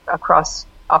come across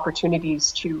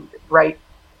opportunities to write,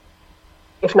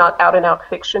 if not out-and-out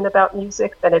fiction about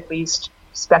music, then at least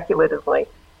speculatively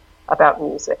about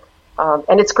music.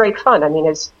 And it's great fun. I mean,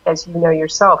 as you know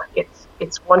yourself,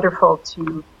 it's wonderful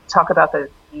to talk about the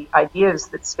ideas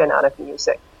that spin out of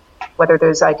music, whether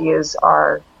those ideas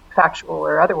are factual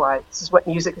or otherwise. This is what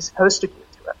music is supposed to do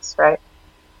to us, right?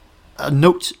 A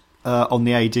note on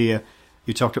the idea,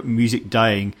 you talked about music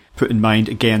dying, put in mind,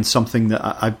 again, something that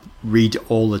I read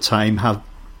all the time, have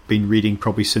been reading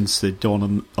probably since the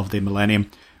dawn of the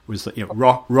millennium, was that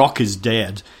rock is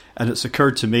dead. And it's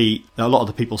occurred to me that a lot of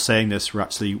the people saying this were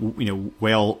actually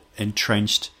well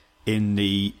entrenched in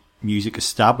the music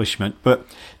establishment. But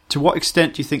to what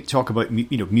extent do you think talk about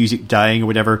music dying or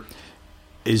whatever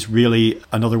is really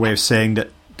another way of saying that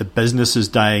the business is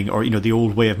dying, or the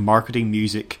old way of marketing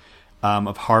music,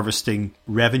 of harvesting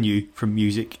revenue from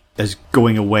music, is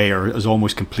going away or has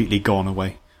almost completely gone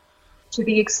away? To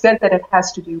the extent that it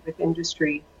has to do with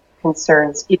industry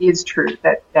concerns, it is true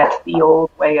that the old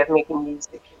way of making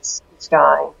music is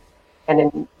dying, and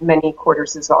in many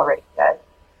quarters is already dead.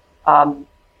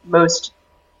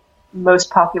 Most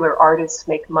popular artists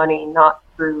make money not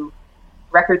through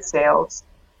record sales,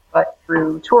 but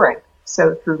through touring.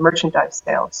 So through merchandise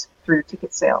sales, through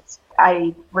ticket sales.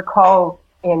 I recall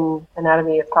in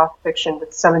Anatomy of Thought Fiction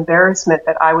with some embarrassment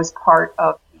that I was part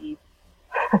of the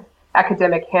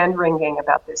academic hand-wringing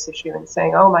about this issue and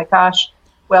saying, oh my gosh,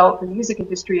 well, the music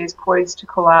industry is poised to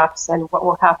collapse, and what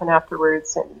will happen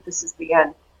afterwards, and this is the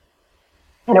end.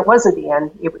 And it wasn't the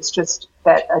end. It was just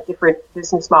that a different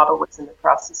business model was in the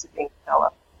process of being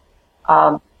developed.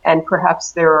 and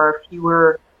perhaps there are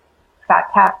fewer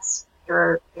fat cats.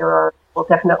 There are, well,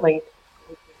 definitely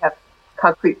we have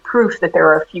concrete proof that there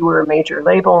are fewer major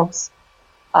labels,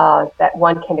 that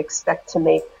one can expect to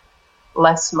make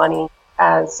less money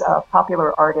as a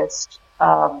popular artist,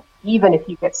 even if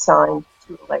you get signed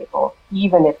to a label,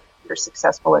 even if you're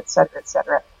successful, et cetera, et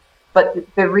cetera.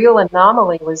 But the real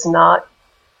anomaly was not,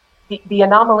 the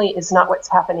anomaly is not what's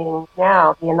happening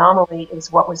now. The anomaly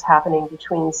is what was happening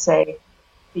between, say,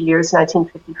 the years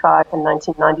 1955 and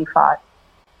 1995.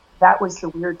 That was the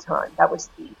weird time. That was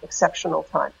the exceptional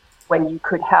time when you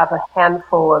could have a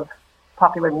handful of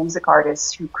popular music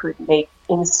artists who could make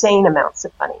insane amounts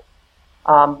of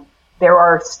money. There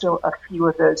are still a few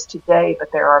of those today,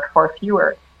 but there are far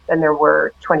fewer than there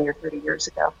were 20 or 30 years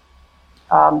ago.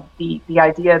 The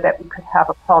idea that we could have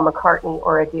a Paul McCartney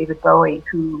or a David Bowie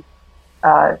who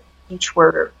each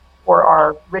were or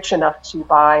are rich enough to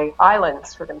buy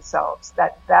islands for themselves,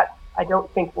 that I don't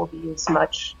think will be as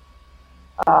much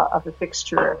of a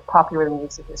fixture of popular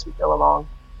music as we go along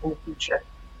in the future.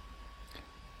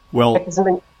 Well,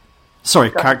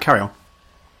 sorry, carry on.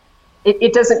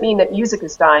 It doesn't mean that music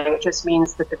is dying. It just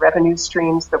means that the revenue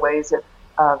streams, the ways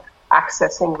of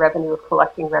accessing revenue, of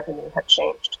collecting revenue have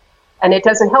changed. And it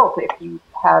doesn't help if you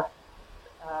have,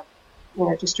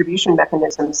 distribution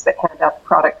mechanisms that hand out the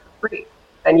product for free.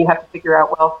 Then you have to figure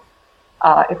out, well,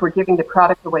 if we're giving the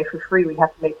product away for free, we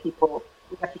have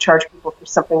to charge people for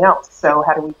something else. So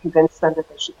how do we convince them that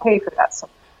they should pay for that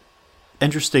something?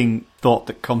 Interesting thought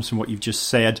that comes from what you've just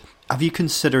said. Have you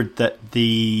considered that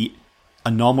the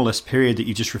anomalous period that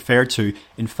you just referred to,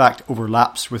 in fact,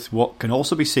 overlaps with what can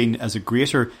also be seen as a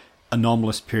greater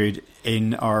anomalous period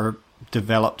in our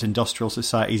developed industrial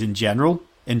societies in general,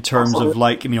 in terms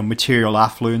Absolutely. Of material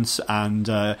affluence and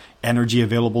energy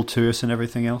available to us and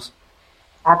everything else?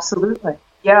 Absolutely.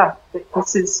 Yeah.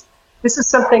 This is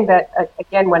something that,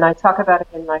 again, when I talk about it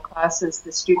in my classes,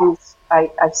 the students, I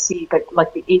see that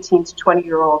like the 18 to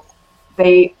 20-year-olds,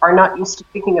 they are not used to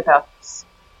thinking about this.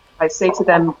 I say to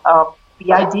them,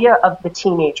 the idea of the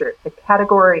teenager, the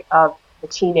category of the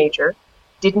teenager,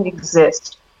 didn't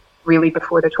exist really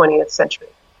before the 20th century.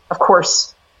 Of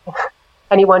course,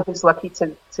 anyone who's lucky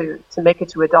to make it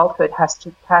to adulthood has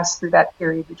to pass through that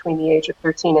period between the age of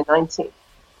 13 and 19.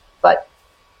 But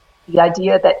the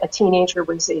idea that a teenager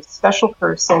was a special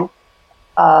person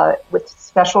with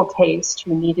special taste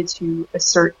who needed to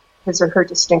assert his or her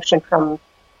distinction from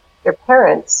their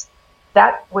parents,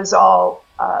 that was all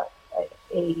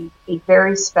a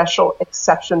very special,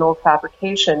 exceptional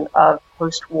fabrication of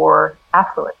post-war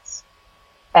affluence.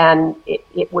 And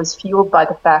it was fueled by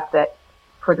the fact that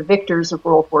for the victors of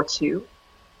World War II,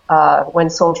 when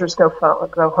soldiers go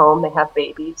home, they have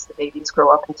babies. The babies grow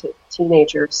up into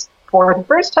teenagers. For the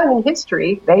first time in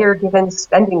history, they are given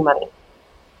spending money.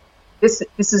 This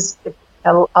is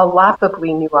a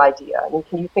laughably new idea. I mean,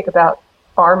 can you think about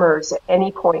farmers at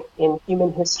any point in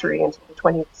human history until the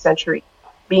 20th century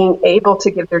being able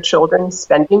to give their children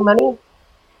spending money?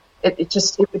 It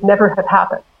would never have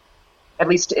happened. At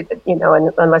least,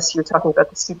 unless you're talking about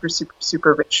the super, super,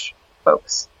 super rich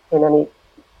folks in any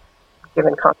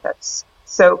given context.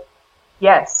 So,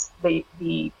 yes, the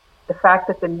fact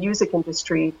that the music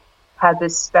industry had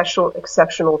this special,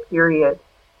 exceptional period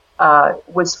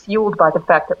was fueled by the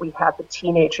fact that we had the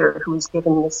teenager who was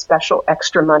given this special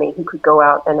extra money, who could go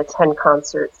out and attend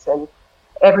concerts, and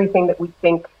everything that we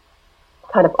think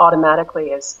kind of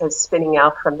automatically as spinning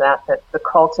out from that the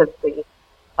cult of the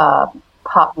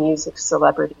pop music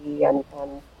celebrity and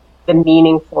the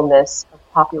meaningfulness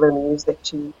of popular music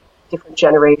to different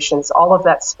generations, all of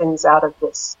that spins out of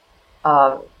this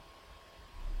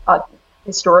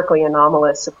historically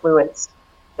anomalous affluence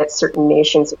that certain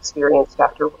nations experienced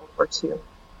after World War II.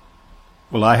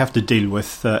 Well, I have to deal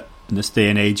with, in this day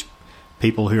and age,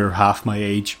 people who are half my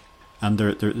age, and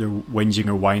they're whinging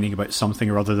or whining about something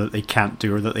or other that they can't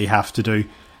do or that they have to do.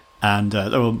 And,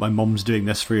 my mum's doing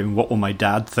this for you, and what will my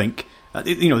dad think?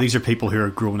 These are people who are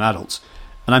grown adults.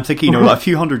 And I'm thinking, a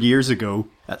few hundred years ago,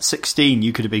 at 16,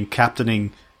 you could have been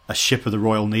captaining a ship of the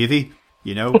Royal Navy.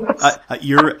 At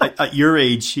your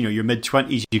age, your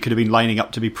mid-20s, you could have been lining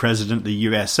up to be president of the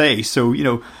USA. So,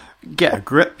 get a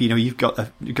grip. You've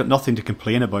got nothing to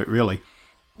complain about, really.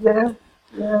 Yeah,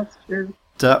 that's true.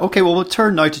 Okay, well, we'll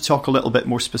turn now to talk a little bit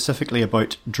more specifically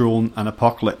about Drone and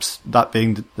Apocalypse, that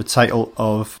being the title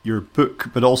of your book,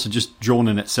 but also just drone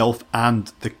in itself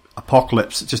and the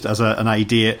apocalypse just as an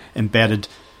idea embedded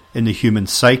in the human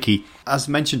psyche. As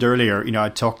mentioned earlier, I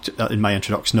talked in my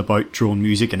introduction about drone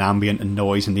music and ambient and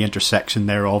noise and the intersection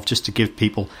thereof, just to give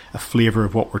people a flavour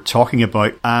of what we're talking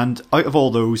about. And out of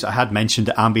all those, I had mentioned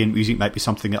that ambient music might be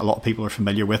something that a lot of people are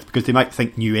familiar with, because they might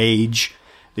think New Age,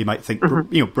 they might think,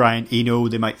 Brian Eno,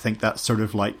 they might think that sort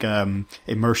of like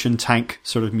immersion tank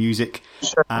sort of music.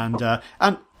 Sure.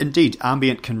 And indeed,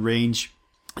 ambient can range,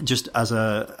 just as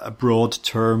a broad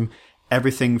term,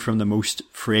 everything from the most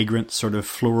fragrant sort of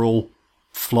floral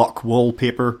flock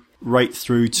wallpaper right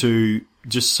through to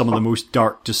just some of the most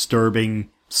dark, disturbing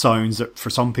sounds that for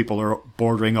some people are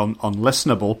bordering on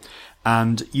unlistenable.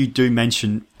 And you do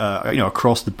mention,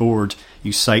 across the board,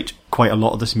 you cite quite a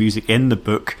lot of this music in the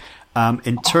book.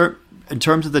 In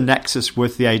terms of the nexus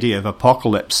with the idea of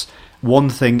apocalypse, one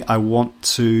thing I want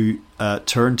to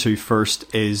turn to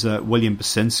first is William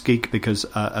Basinski, because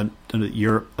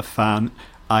you're a fan.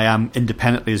 I am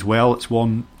independently as well. It's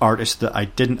one artist that I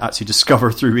didn't actually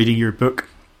discover through reading your book.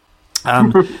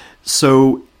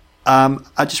 So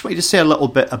I just want you to say a little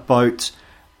bit about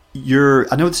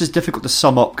I know this is difficult to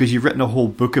sum up because you've written a whole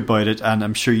book about it, and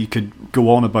I'm sure you could go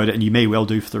on about it, and you may well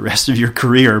do for the rest of your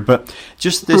career. But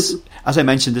just this, as I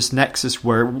mentioned, this nexus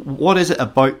what is it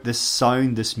about this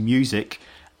sound, this music,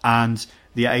 and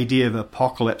the idea of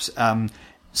apocalypse?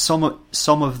 Some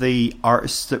of the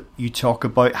artists that you talk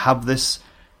about have this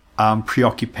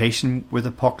preoccupation with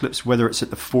apocalypse, whether it's at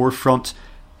the forefront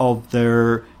of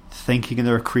their thinking and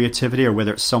their creativity, or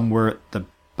whether it's somewhere at the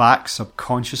back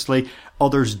subconsciously.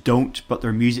 Others don't, but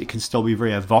their music can still be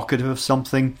very evocative of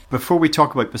something. Before we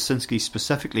talk about Basinski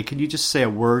specifically, can you just say a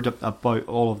word about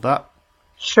all of that?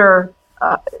 Sure.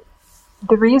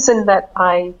 The reason that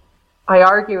I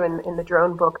argue in the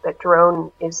drone book that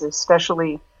drone is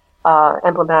especially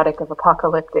emblematic of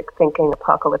apocalyptic thinking,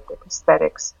 apocalyptic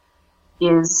aesthetics,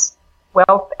 is,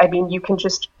 well, I mean, you can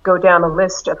just go down a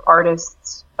list of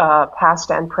artists,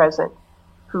 past and present,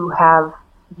 who have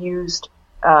used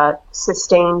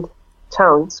sustained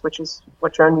tones, which is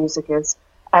what drone music is,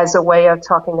 as a way of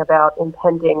talking about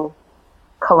impending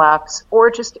collapse or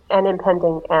just an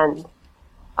impending end.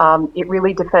 It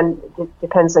really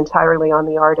depends entirely on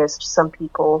the artist. Some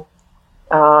people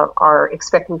are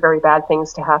expecting very bad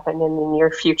things to happen in the near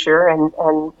future and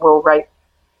will write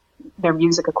their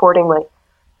music accordingly.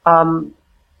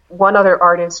 One other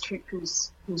artist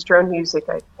whose drone music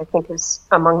I think is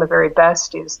among the very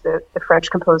best is the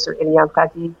French composer Eliane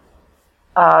Fadi,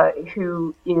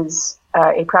 who is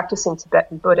a practicing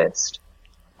Tibetan Buddhist.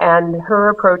 And her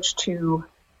approach to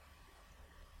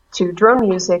drone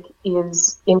music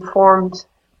is informed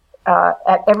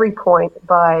at every point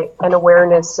by an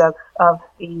awareness of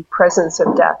the presence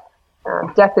of death.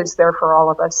 Death is there for all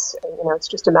of us. It's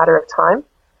just a matter of time.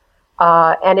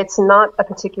 And it's not a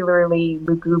particularly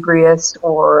lugubrious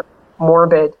or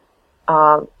morbid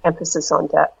emphasis on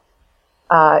death.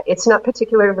 It's not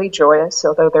particularly joyous,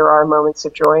 although there are moments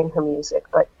of joy in her music,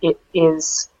 but it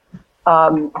is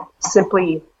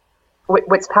simply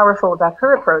what's powerful about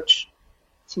her approach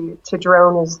to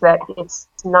drone is that it's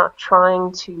not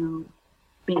trying to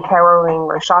be harrowing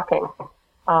or shocking,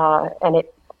 and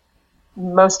it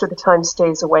most of the time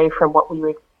stays away from what we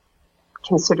would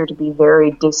consider to be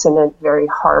very dissonant, very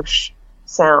harsh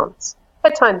sounds.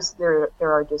 At times there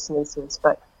are dissonances,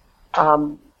 but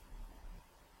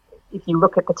if you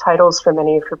look at the titles for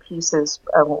many of her pieces,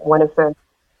 one of the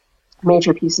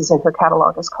major pieces in her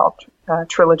catalog is called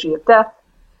Trilogy of Death.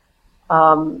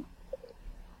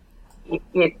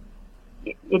 It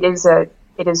is a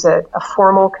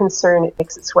formal concern. It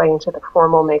makes its way into the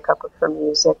formal makeup of her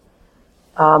music.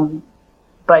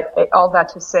 But all that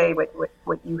to say,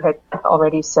 what you had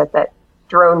already said, that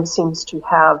drone seems to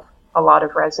have a lot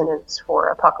of resonance for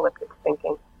apocalyptic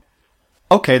thinking.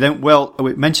 Okay, then, well,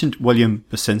 we mentioned William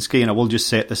Basinski, and I will just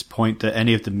say at this point that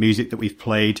any of the music that we've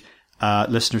played,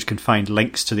 listeners can find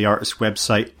links to the artist's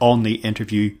website on the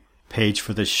interview page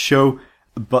for this show.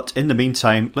 But in the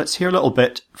meantime, let's hear a little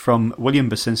bit from William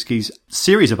Basinski's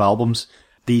series of albums,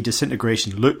 The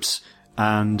Disintegration Loops,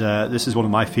 and this is one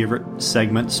of my favourite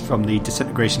segments from the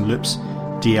Disintegration Loops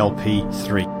DLP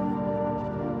 3.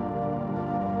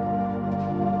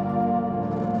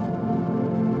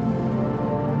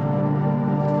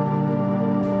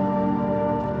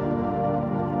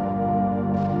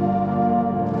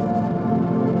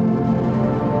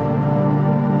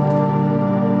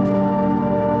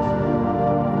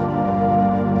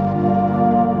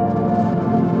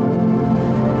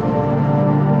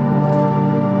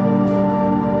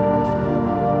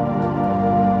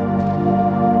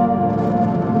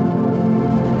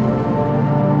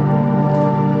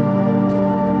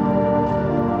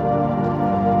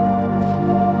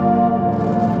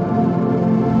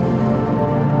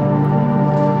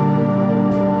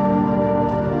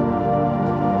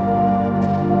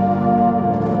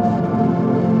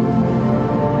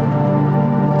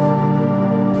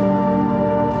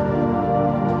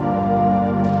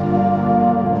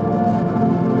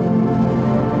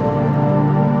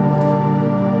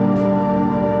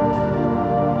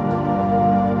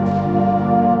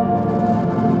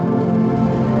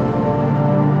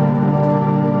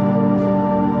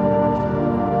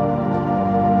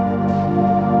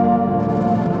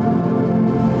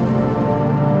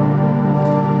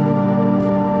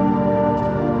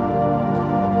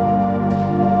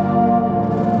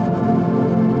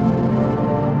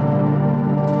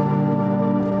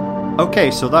 Okay,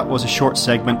 so that was a short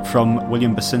segment from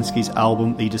William Basinski's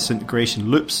album, The Disintegration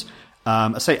Loops.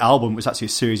 I say album, it was actually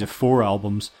a series of 4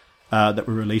 albums that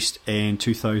were released in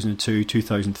 2002,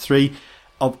 2003.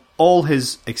 Of all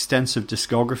his extensive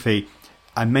discography,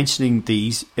 I'm mentioning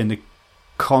these in the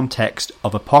context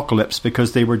of Apocalypse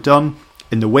because they were done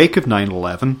in the wake of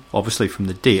 9/11, obviously from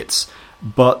the dates,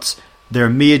 but they're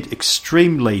made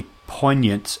extremely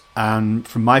poignant and,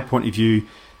 from my point of view,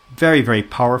 very, very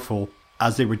powerful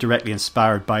as they were directly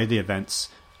inspired by the events.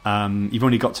 You've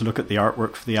only got to look at the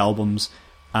artwork for the albums,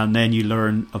 and then you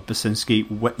learn of Basinski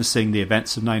witnessing the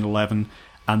events of 9/11,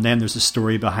 and then there's a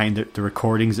story behind the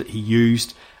recordings that he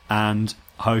used and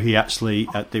how he actually,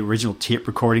 at the original tape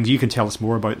recordings, you can tell us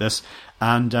more about this.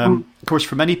 And of course,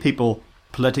 for many people,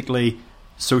 politically,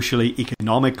 socially,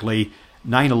 economically,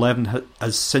 9/11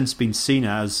 has since been seen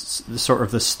as the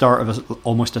start of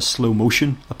almost a slow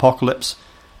motion apocalypse,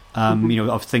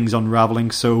 of things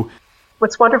unraveling. So,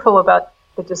 what's wonderful about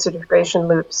the Disintegration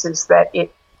Loops is that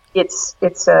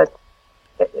it's a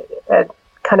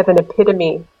kind of an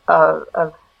epitome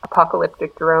of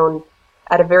apocalyptic drone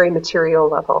at a very material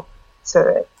level.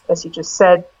 So, as you just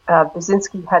said,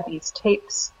 Basinski had these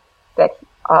tapes that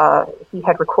he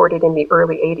had recorded in the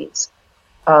early 80s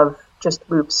of just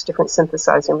loops, different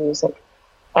synthesizer music.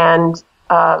 And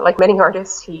like many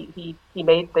artists, he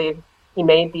made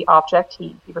the object,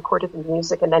 he recorded the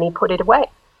music, and then he put it away,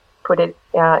 put it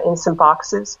in some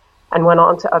boxes, and went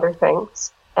on to other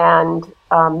things. And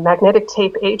magnetic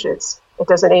tape ages. It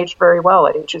doesn't age very well.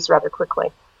 It ages rather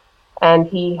quickly. And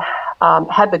he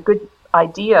had the good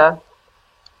idea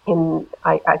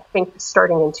I think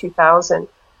starting in 2000,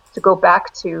 to go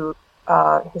back to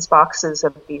his boxes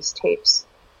of these tapes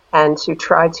and to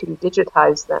try to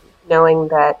digitize them, knowing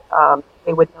that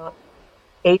they would not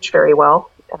age very well,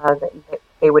 that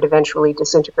they would eventually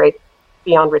disintegrate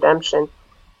beyond redemption.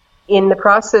 In the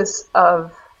process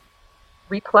of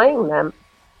replaying them,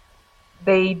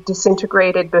 they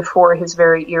disintegrated before his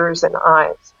very ears and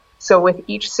eyes. So with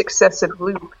each successive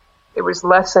loop, there was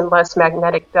less and less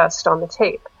magnetic dust on the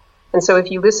tape. And so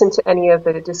if you listen to any of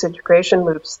the disintegration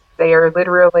loops, they are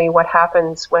literally what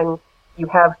happens when you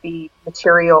have the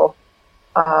material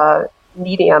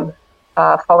medium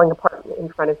falling apart in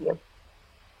front of you.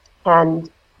 And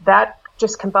that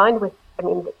just combined with,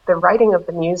 the writing of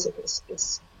the music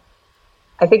is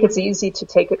I think it's easy to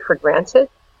take it for granted.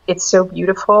 It's so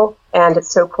beautiful and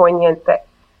it's so poignant that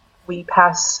we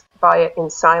pass by it in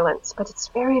silence. But it's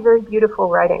very, very beautiful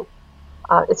writing.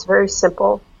 It's very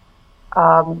simple.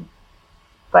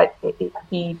 But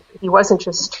he wasn't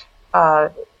just,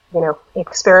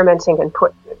 experimenting and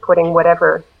putting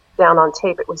whatever down on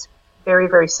tape. It was very,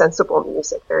 very sensible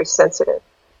music, very sensitive.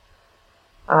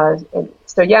 And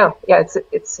so,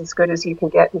 it's as good as you can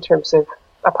get in terms of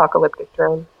apocalyptic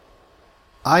drone.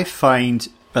 I find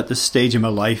at this stage in my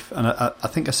life, and I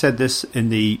think I said this in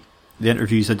the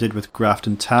interviews I did with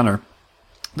Grafton Tanner,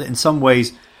 that in some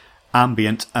ways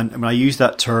ambient, and when I use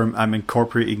that term, I'm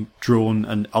incorporating drone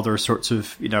and other sorts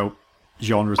of,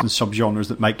 genres and subgenres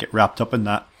that might get wrapped up in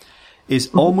that, is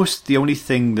almost the only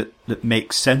thing that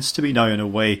makes sense to me now in a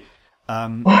way.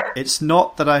 It's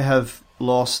not that I have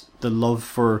lost the love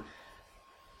for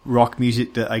rock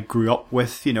music that I grew up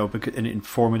with, because in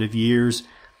formative years.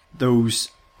 Those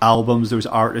albums, those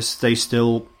artists, they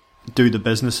still do the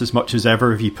business as much as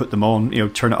ever. If you put them on,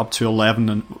 turn it up to 11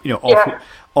 and,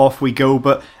 off we go.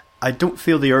 But I don't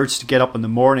feel the urge to get up in the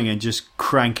morning and just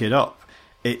crank it up.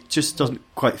 It just doesn't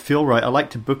quite feel right. I like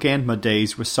to bookend my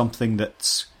days with something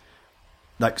that's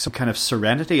like some kind of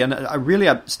serenity. And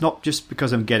it's not just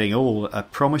because I'm getting old. I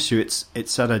promise you,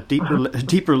 it's at a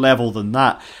deeper level than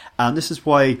that. And this is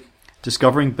why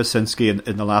discovering Basinski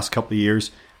in the last couple of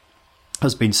years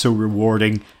has been so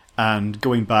rewarding. And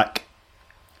going back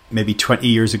maybe 20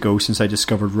 years ago since I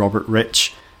discovered Robert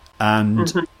Rich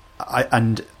and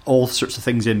and all sorts of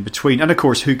things in between. And of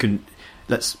course,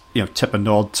 let's tip a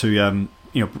nod to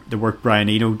the work Brian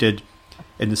Eno did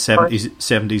in the 70s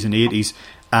and 80s.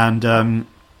 And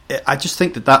I just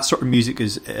think that sort of music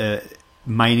is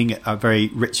mining a very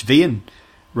rich vein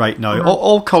right now.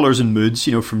 All colours and moods,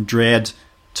 from dread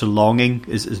to longing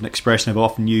is an expression I've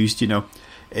often used,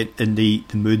 in the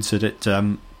moods that it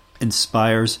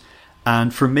inspires.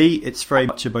 And for me, it's very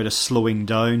much about a slowing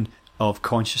down of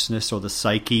consciousness or the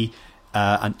psyche,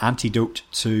 an antidote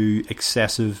to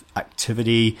excessive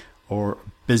activity or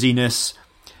busyness.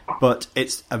 But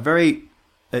it's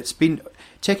been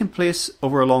taking place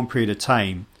over a long period of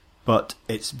time, but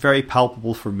it's very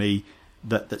palpable for me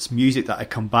that that's music that I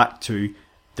come back to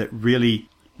that really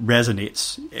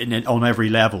resonates on every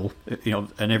level,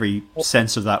 in every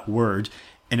sense of that word,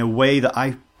 in a way that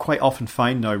I quite often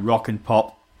find now rock and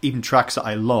pop, even tracks that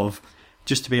I love,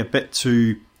 just to be a bit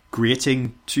too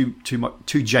grating, too much,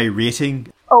 too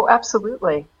gyrating. Oh,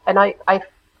 absolutely. And I'm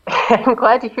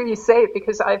glad to hear you say it,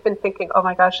 because I've been thinking, oh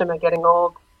my gosh, am I getting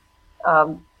old?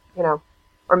 Or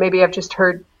maybe I've just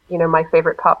heard, my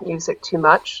favorite pop music too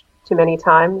many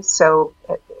times. So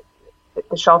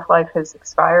the shelf life has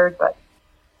expired. But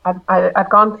I've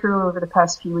gone through over the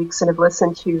past few weeks and have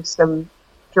listened to some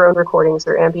drone recordings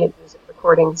or ambient music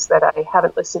recordings that I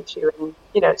haven't listened to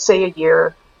in, say a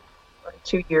year or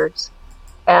 2 years.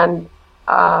 And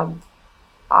I'm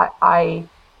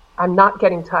not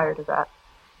getting tired of that.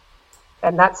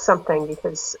 And that's something,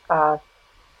 because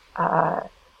I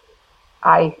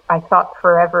thought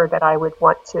forever that I would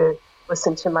want to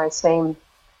listen to my same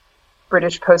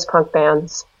British post-punk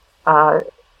bands. And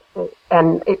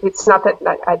it's not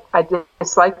that I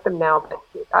dislike them now, but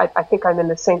I think I'm in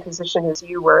the same position as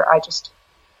you, where I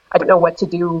don't know what to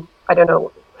do. I don't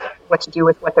know what to do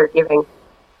with what they're giving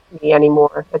me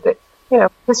anymore.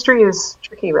 History is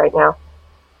tricky right now.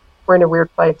 We're in a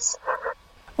weird place.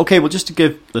 Okay, well, just to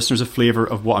give listeners a flavour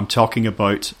of what I'm talking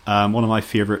about, one of my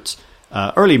favourite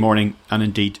early morning and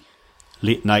indeed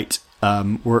late night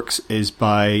works is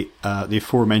by the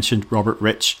aforementioned Robert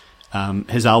Rich.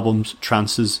 His albums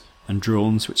Trances and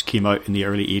Drones, which came out in the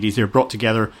early 80s, they were brought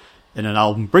together in an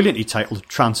album brilliantly titled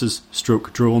Trances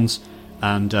 / Drones,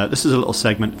 and this is a little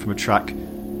segment from a track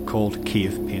called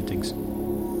Cave Paintings.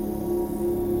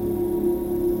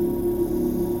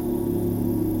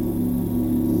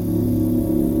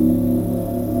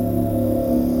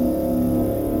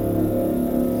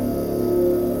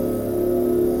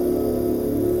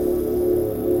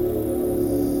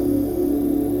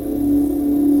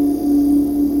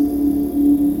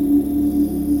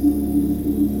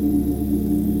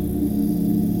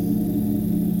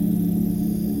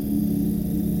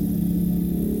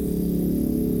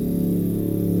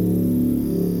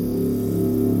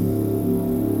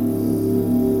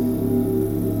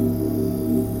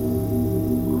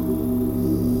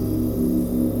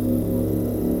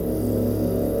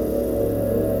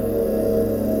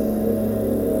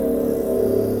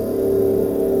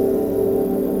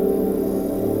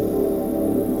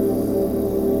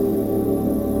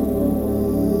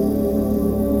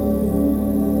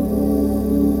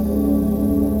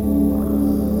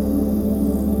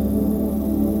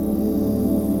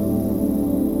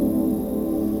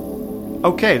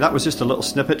 Okay, that was just a little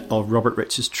snippet of Robert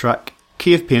Rich's track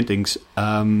Cave Paintings,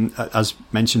 as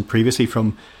mentioned previously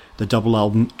from the double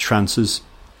album Trances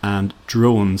and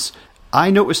Drones. I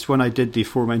noticed when I did the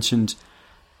aforementioned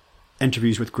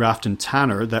interviews with Grafton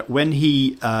Tanner that when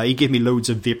he gave me loads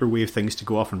of vaporwave things to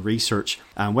go off and research,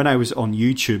 and when I was on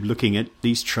YouTube looking at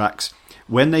these tracks,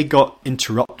 when they got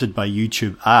interrupted by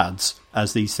YouTube ads,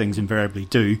 as these things invariably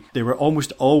do, they were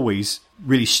almost always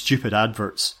really stupid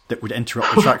adverts that would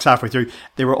interrupt the tracks halfway through.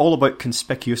 They were all about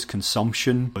conspicuous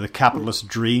consumption, the capitalist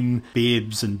dream,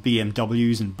 babes and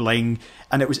BMWs and bling,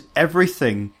 and it was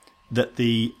everything that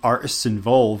the artists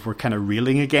involved were kind of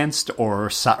railing against or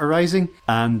satirizing,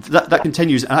 and that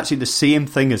continues. And actually the same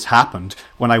thing has happened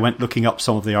when I went looking up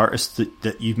some of the artists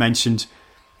that you've mentioned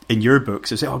in your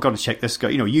books. I say, oh, I've got to check this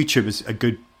guy. YouTube is a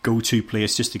good go-to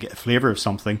place just to get a flavour of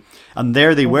something. And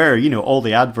there they were, all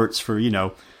the adverts for,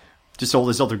 just all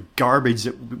this other garbage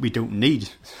that we don't need.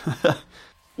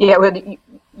 Yeah, well,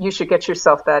 you should get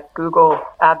yourself that Google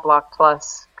AdBlock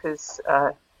Plus, because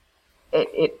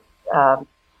it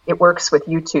works with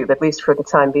YouTube, at least for the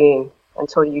time being,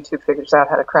 until YouTube figures out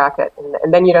how to crack it.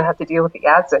 And then you don't have to deal with the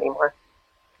ads anymore.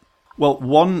 Well,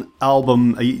 one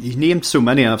album, you named so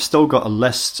many, and I've still got a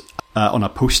list on a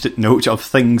post-it note of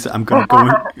things that I'm going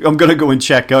to go and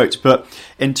check out. But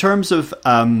in terms of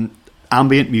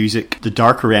ambient music, the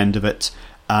darker end of it,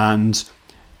 and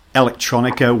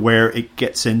electronica, where it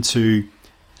gets into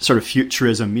sort of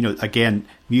futurism, again,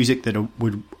 music that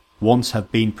would once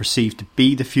have been perceived to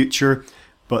be the future,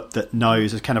 but that now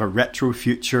is a kind of a retro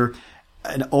future,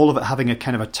 and all of it having a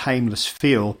kind of a timeless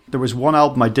feel. There was one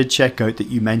album I did check out that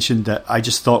you mentioned that I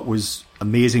just thought was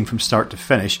amazing from start to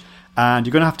finish, and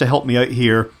you're going to have to help me out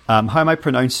here. How am I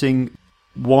pronouncing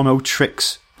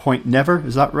One-O-Trix Point Never?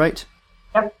 Is that right?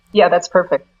 Yeah, that's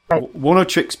perfect. Right.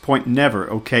 One-O-Trix Point Never.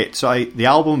 Okay, so the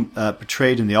album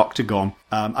Portrayed in the Octagon.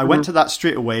 I went to that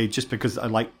straight away just because I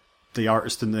like the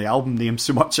artist and the album name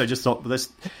so much. I just thought, well,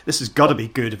 this has got to be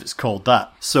good if it's called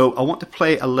that. So I want to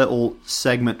play a little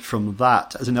segment from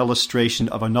that as an illustration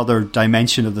of another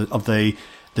dimension of the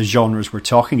genres we're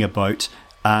talking about.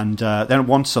 And then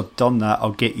once I've done that,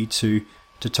 I'll get you to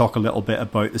talk a little bit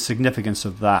about the significance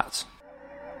of that.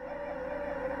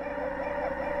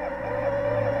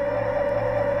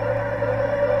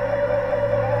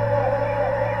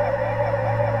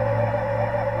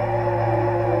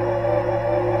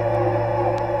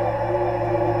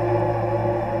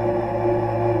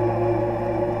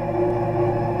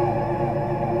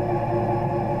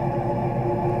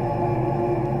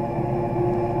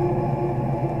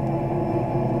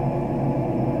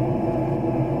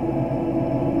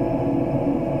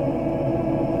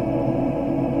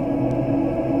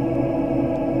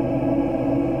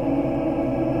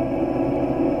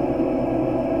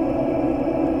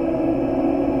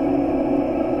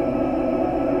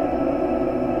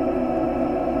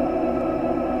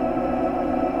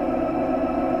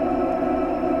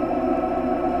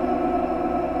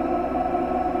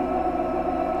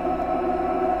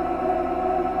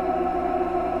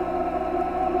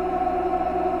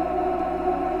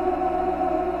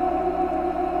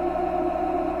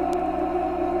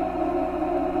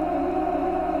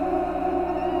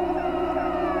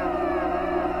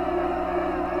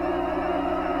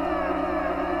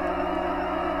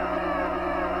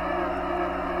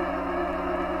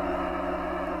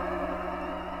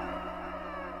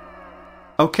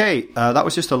 Okay, that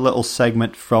was just a little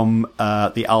segment from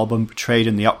the album Portrayed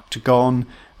in the Octagon.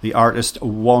 The artist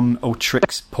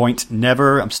Oneohtrix Point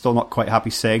Never. I'm still not quite happy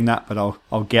saying that, but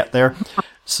I'll get there.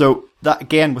 So that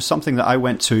again was something that I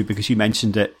went to because you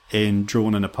mentioned it in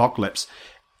Drone and Apocalypse.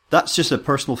 That's just a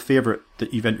personal favourite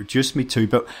that you've introduced me to,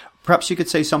 but perhaps you could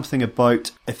say something about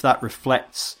if that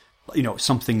reflects,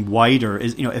 something wider.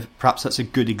 If perhaps that's a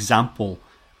good example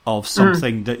of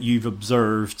something that you've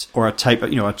observed, or a type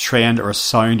of, a trend or a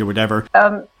sound or whatever.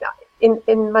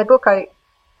 In my book, I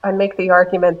make the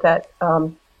argument that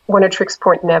Oneohtrix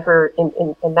Point Never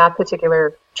in that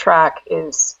particular track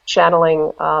is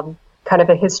channeling kind of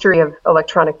a history of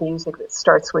electronic music that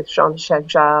starts with Jean-Michel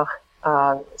Jarre,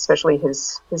 especially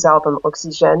his album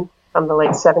Oxygène from the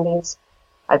late 70s.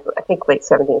 I think late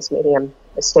 70s, maybe I'm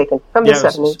mistaken. From the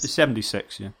 70s.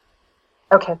 76, yeah.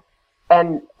 Okay.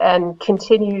 And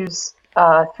continues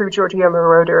through Giorgio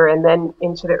Moroder and then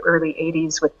into the early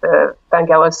 80s with the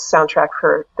Vangelis soundtrack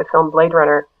for the film Blade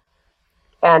Runner.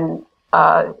 And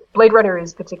Blade Runner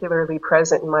is particularly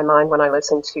present in my mind when I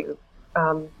listen to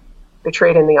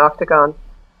Betrayed in the Octagon.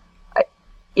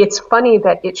 It's funny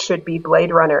that it should be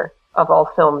Blade Runner of all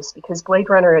films, because Blade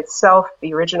Runner itself,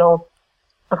 the original,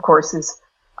 of course, is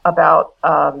about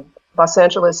Los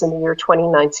Angeles in the year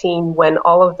 2019, when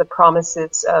all of the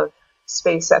promises of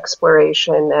space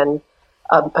exploration and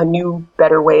a new,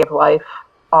 better way of life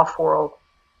off-world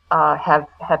have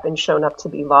been shown up to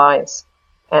be lies,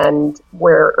 and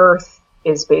where Earth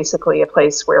is basically a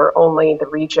place where only the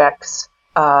rejects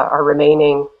are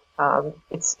remaining.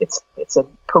 It's a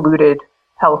polluted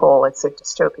hellhole. It's a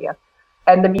dystopia.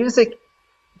 And the music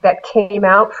that came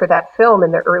out for that film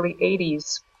in the early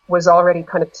 80s was already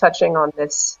kind of touching on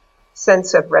this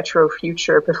sense of retro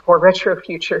future before retro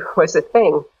future was a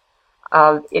thing.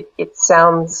 It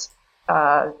sounds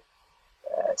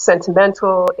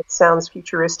sentimental. It sounds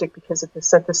futuristic because of the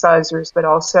synthesizers, but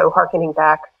also harkening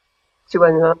back to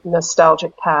a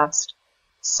nostalgic past.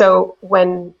 So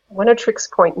when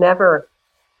Oneohtrix Point Never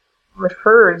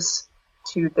refers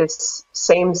to this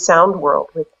same sound world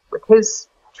with his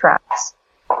tracks,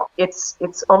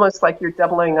 it's almost like you're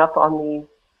doubling up on the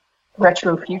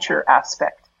retro future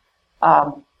aspect.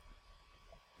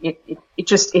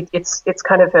 It's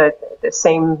kind of the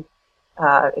same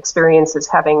experience as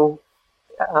having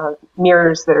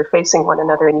mirrors that are facing one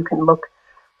another, and you can look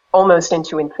almost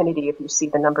into infinity if you see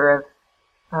the number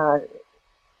of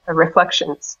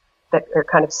reflections that are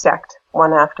kind of stacked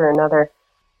one after another.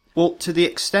 Well, to the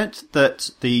extent that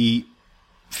the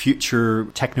future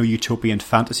techno-utopian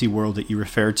fantasy world that you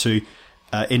referred to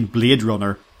in Blade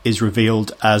Runner is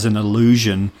revealed as an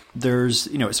illusion, there's,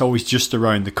 it's always just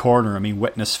around the corner. I mean,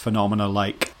 witness phenomena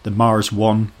like the Mars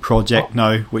One project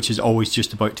now, which is always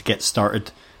just about to get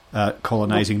started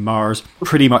colonizing Mars.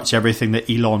 Pretty much everything that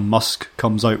Elon Musk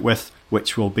comes out with,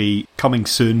 which will be coming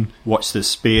soon. Watch this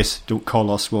space. Don't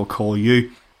call us, we'll call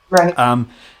you. Right.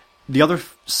 The other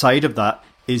side of that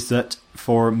is that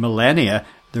for millennia,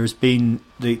 there's been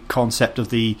the concept of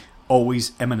the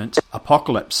always imminent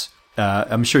apocalypse.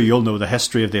 I'm sure you'll know the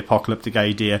history of the apocalyptic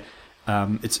idea.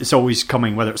 It's always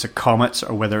coming, whether it's a comet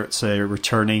or whether it's a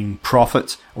returning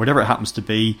prophet or whatever it happens to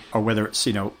be, or whether it's,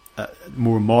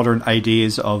 more modern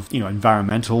ideas of,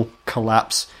 environmental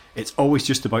collapse. It's always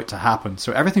just about to happen.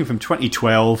 So everything from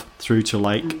 2012 through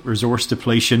to resource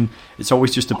depletion, it's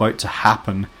always just about to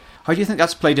happen. How do you think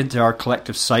that's played into our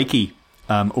collective psyche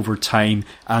over time,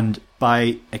 and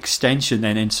by extension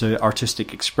then into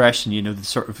artistic expression, the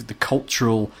sort of the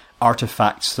cultural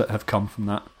artifacts that have come from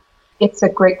that? It's a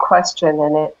great question,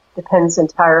 and it depends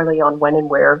entirely on when and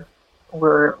where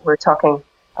we're talking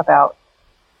about.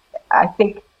 I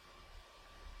think,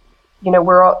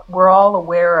 we're all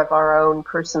aware of our own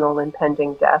personal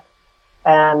impending death,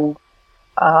 and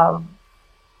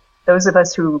those of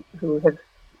us who have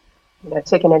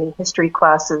taken any history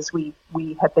classes, we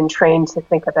have been trained to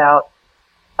think about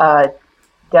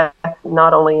death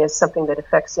not only as something that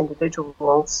affects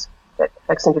individuals, that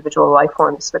affects individual life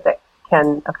forms, but that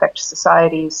can affect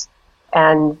societies,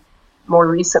 and more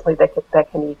recently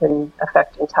that can even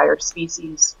affect entire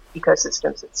species,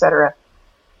 ecosystems, etc.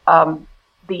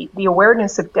 The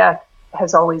awareness of death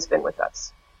has always been with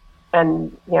us,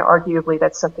 and arguably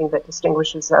that's something that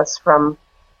distinguishes us from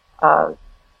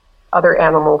other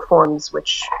animal forms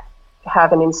which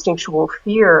have an instinctual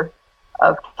fear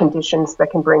of conditions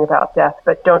that can bring about death,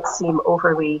 but don't seem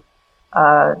overly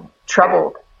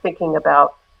troubled thinking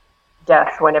about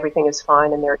death when everything is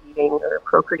fine and they're eating or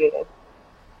procreating.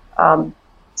 I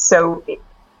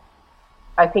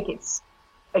think it's,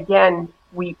 again,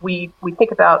 we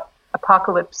think about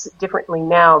apocalypse differently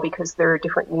now because there are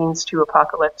different means to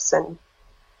apocalypse, and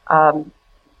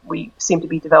We seem to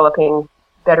be developing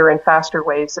better and faster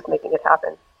ways of making it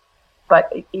happen.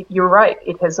 But you're right,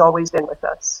 it has always been with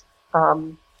us.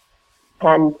 And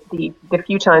the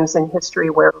few times in history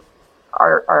where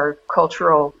our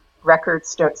cultural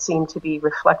records don't seem to be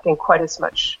reflecting quite as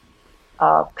much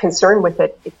concern with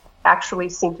it, it actually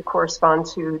seemed to correspond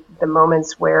to the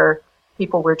moments where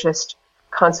people were just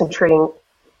concentrating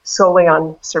solely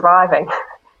on surviving.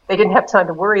 They didn't have time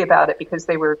to worry about it because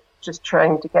they were just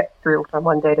trying to get through from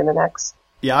one day to the next.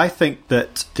 Yeah, I think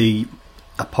that the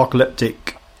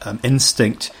apocalyptic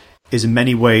instinct is in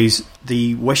many ways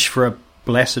the wish for a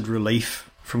blessed relief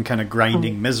from kind of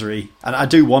grinding misery. And I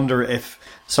do wonder if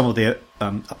some of the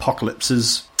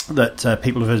apocalypses that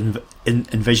people have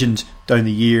envisioned down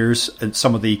the years and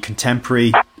some of the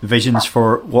contemporary visions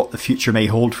for what the future may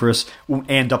hold for us won't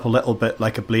end up a little bit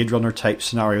like a Blade Runner type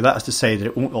scenario. That is to say that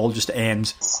it won't all just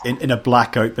end in a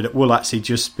blackout, but it will actually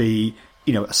just be,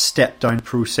 a step down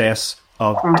process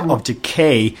of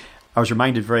decay. I was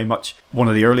reminded very much, one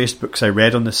of the earliest books I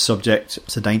read on this subject,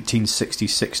 it's a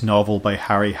 1966 novel by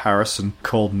Harry Harrison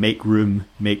called Make Room,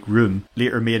 Make Room,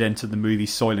 later made into the movie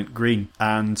Soylent Green.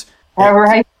 And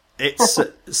it's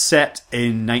set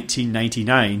in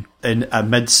 1999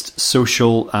 amidst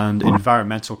social and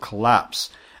environmental collapse.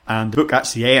 And the book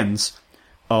actually ends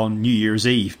on New Year's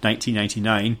Eve,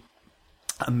 1999,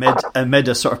 amid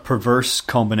a sort of perverse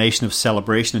combination of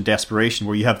celebration and desperation,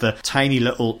 where you have the tiny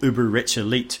little uber-rich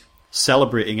elite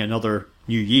celebrating another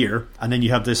new year, and then you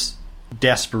have this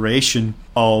desperation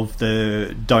of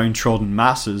the downtrodden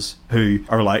masses who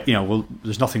are like, well,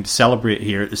 there's nothing to celebrate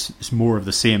here, it's more of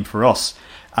the same for us.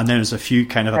 And then there's a few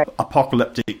kind of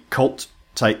apocalyptic cult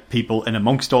type people in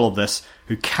amongst all of this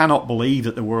who cannot believe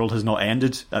that the world has not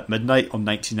ended at midnight on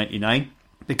 1999,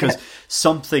 because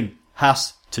something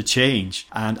has to change.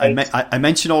 And I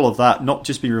mention all of that, not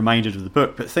just being reminded of the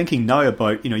book, but thinking now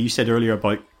about, you said earlier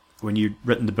about when you'd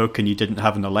written the book and you didn't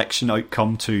have an election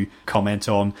outcome to comment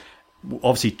on,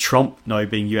 obviously Trump now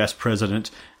being US president,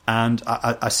 and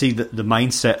I see that the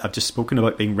mindset I've just spoken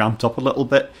about being ramped up a little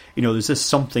bit. There's this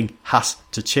something has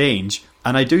to change.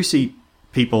 And I do see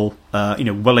people,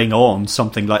 willing on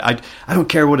something like, I don't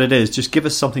care what it is, just give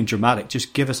us something dramatic,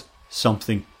 just give us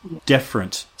something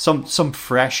different, some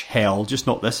fresh hell, just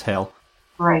not this hell.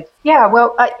 Right. Yeah,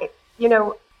 well,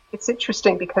 it's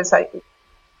interesting because I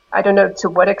don't know to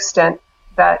what extent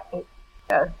that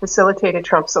facilitated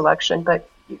Trump's election, but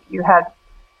you had,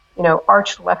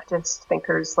 arch leftist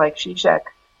thinkers like Zizek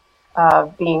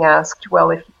being asked, well,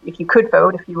 if you could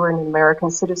vote, if you were an American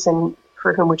citizen,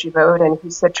 for whom would you vote? And he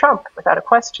said Trump, without a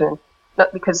question.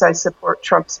 Not because I support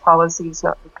Trump's policies,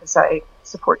 not because I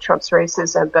support Trump's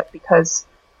racism, but because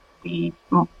the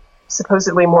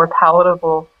supposedly more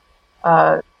palatable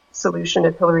solution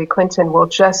of Hillary Clinton will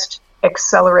just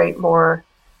accelerate more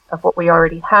of what we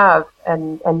already have,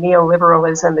 and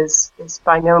neoliberalism is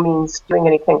by no means doing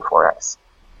anything for us.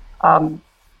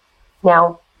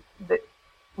 Now that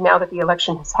the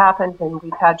election has happened and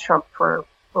we've had Trump for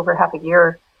over half a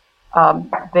year,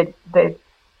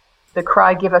 the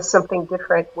cry, give us something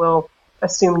different, will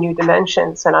assume new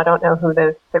dimensions, and I don't know who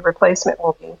the replacement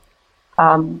will be.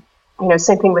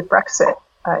 Same thing with Brexit.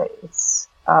 It's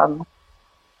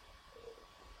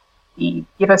the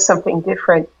give us something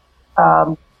different.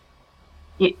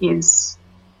 It is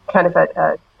kind of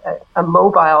a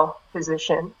mobile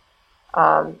position.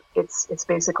 It's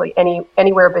basically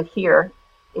anywhere but here,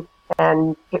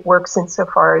 and it works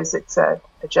insofar as it's a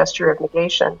gesture of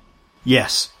negation.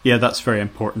 Yes, yeah, that's very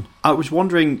important. I was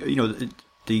wondering,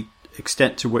 the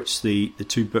extent to which the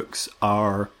two books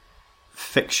are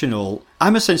fictional.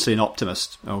 I'm essentially an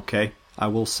optimist, okay? I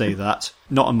will say that.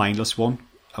 Not a mindless one.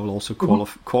 I will also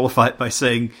qualify it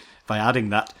by adding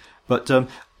that. But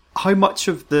how much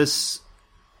of this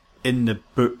in the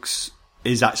books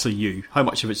is actually you? How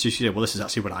much of it's just, well, this is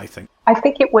actually what I think? I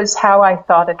think it was how I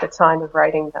thought at the time of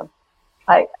writing them.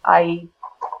 I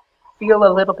feel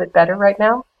a little bit better right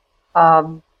now.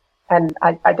 And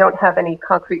I don't have any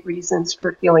concrete reasons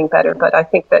for feeling better, but I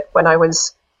think that when I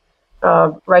was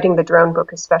writing the drone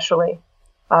book especially,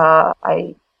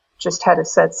 I just had a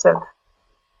sense of,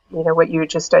 what you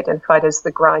just identified as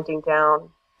the grinding down.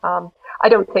 I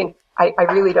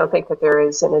really don't think that there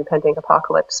is an impending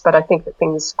apocalypse, but I think that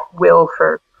things will,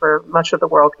 for much of the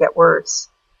world, get worse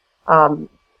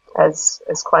as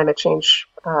climate change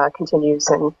continues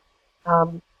and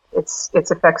its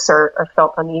effects are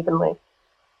felt unevenly.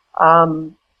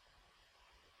 That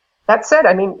said,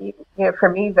 I mean, for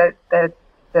me,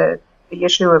 the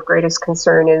issue of greatest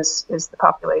concern is the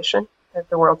population,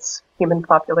 the world's human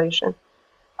population.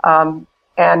 And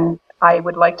I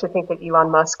would like to think that Elon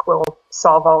Musk will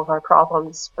solve all of our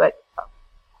problems, but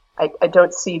I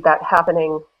don't see that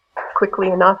happening quickly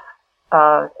enough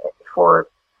for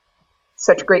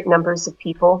such great numbers of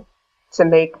people to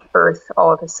make Earth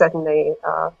all of a sudden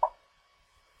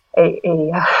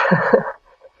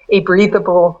a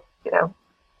breathable,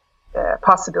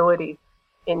 possibility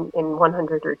in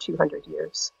 100 or 200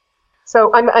 years.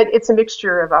 So it's a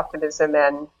mixture of optimism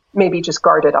and maybe just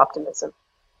guarded optimism.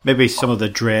 Maybe some of the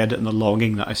dread and the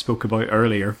longing that I spoke about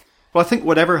earlier. Well, I think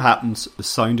whatever happens, the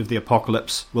sound of the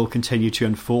apocalypse will continue to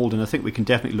unfold, and I think we can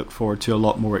definitely look forward to a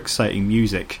lot more exciting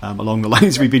music along the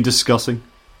lines we've been discussing.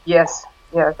 Yes,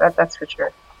 yeah, that's for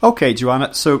sure. Okay,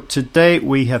 Joanna, so today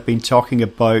we have been talking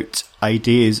about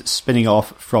ideas spinning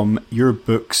off from your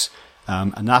books,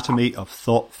 Anatomy of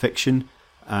Thought Fiction,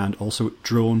 and also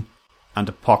Drone and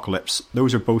Apocalypse.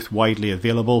 Those are both widely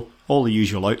available, all the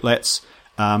usual outlets.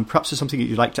 Perhaps there's something that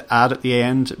you'd like to add at the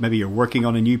end. Maybe you're working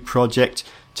on a new project,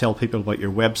 tell people about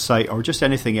your website, or just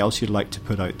anything else you'd like to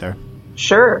put out there.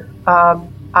 Sure.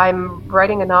 I'm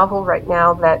writing a novel right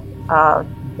now that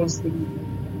is the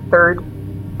third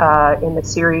in the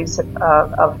series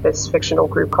of this fictional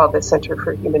group called the Center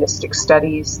for Humanistic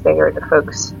Studies. They are the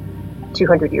folks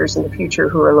 200 years in the future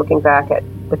who are looking back at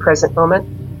the present moment.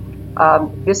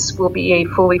 This will be a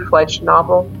fully fledged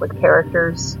novel with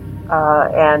characters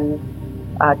and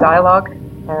dialogue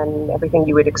and everything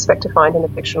you would expect to find in a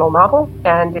fictional novel.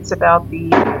 And it's about the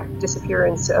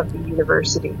disappearance of the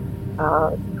university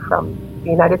from the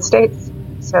United States.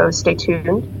 So stay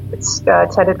tuned. It's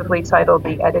tentatively titled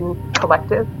The Eden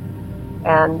Collective.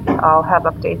 And I'll have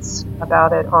updates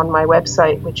about it on my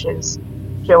website, which is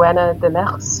Joanna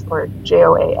Demers, or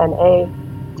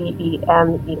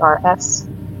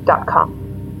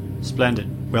JoannaDemers.com.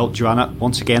 Splendid. Well, Joanna,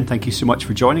 once again, thank you so much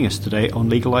for joining us today on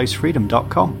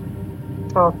LegalizeFreedom.com.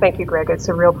 Oh, thank you, Greg. It's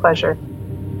a real pleasure.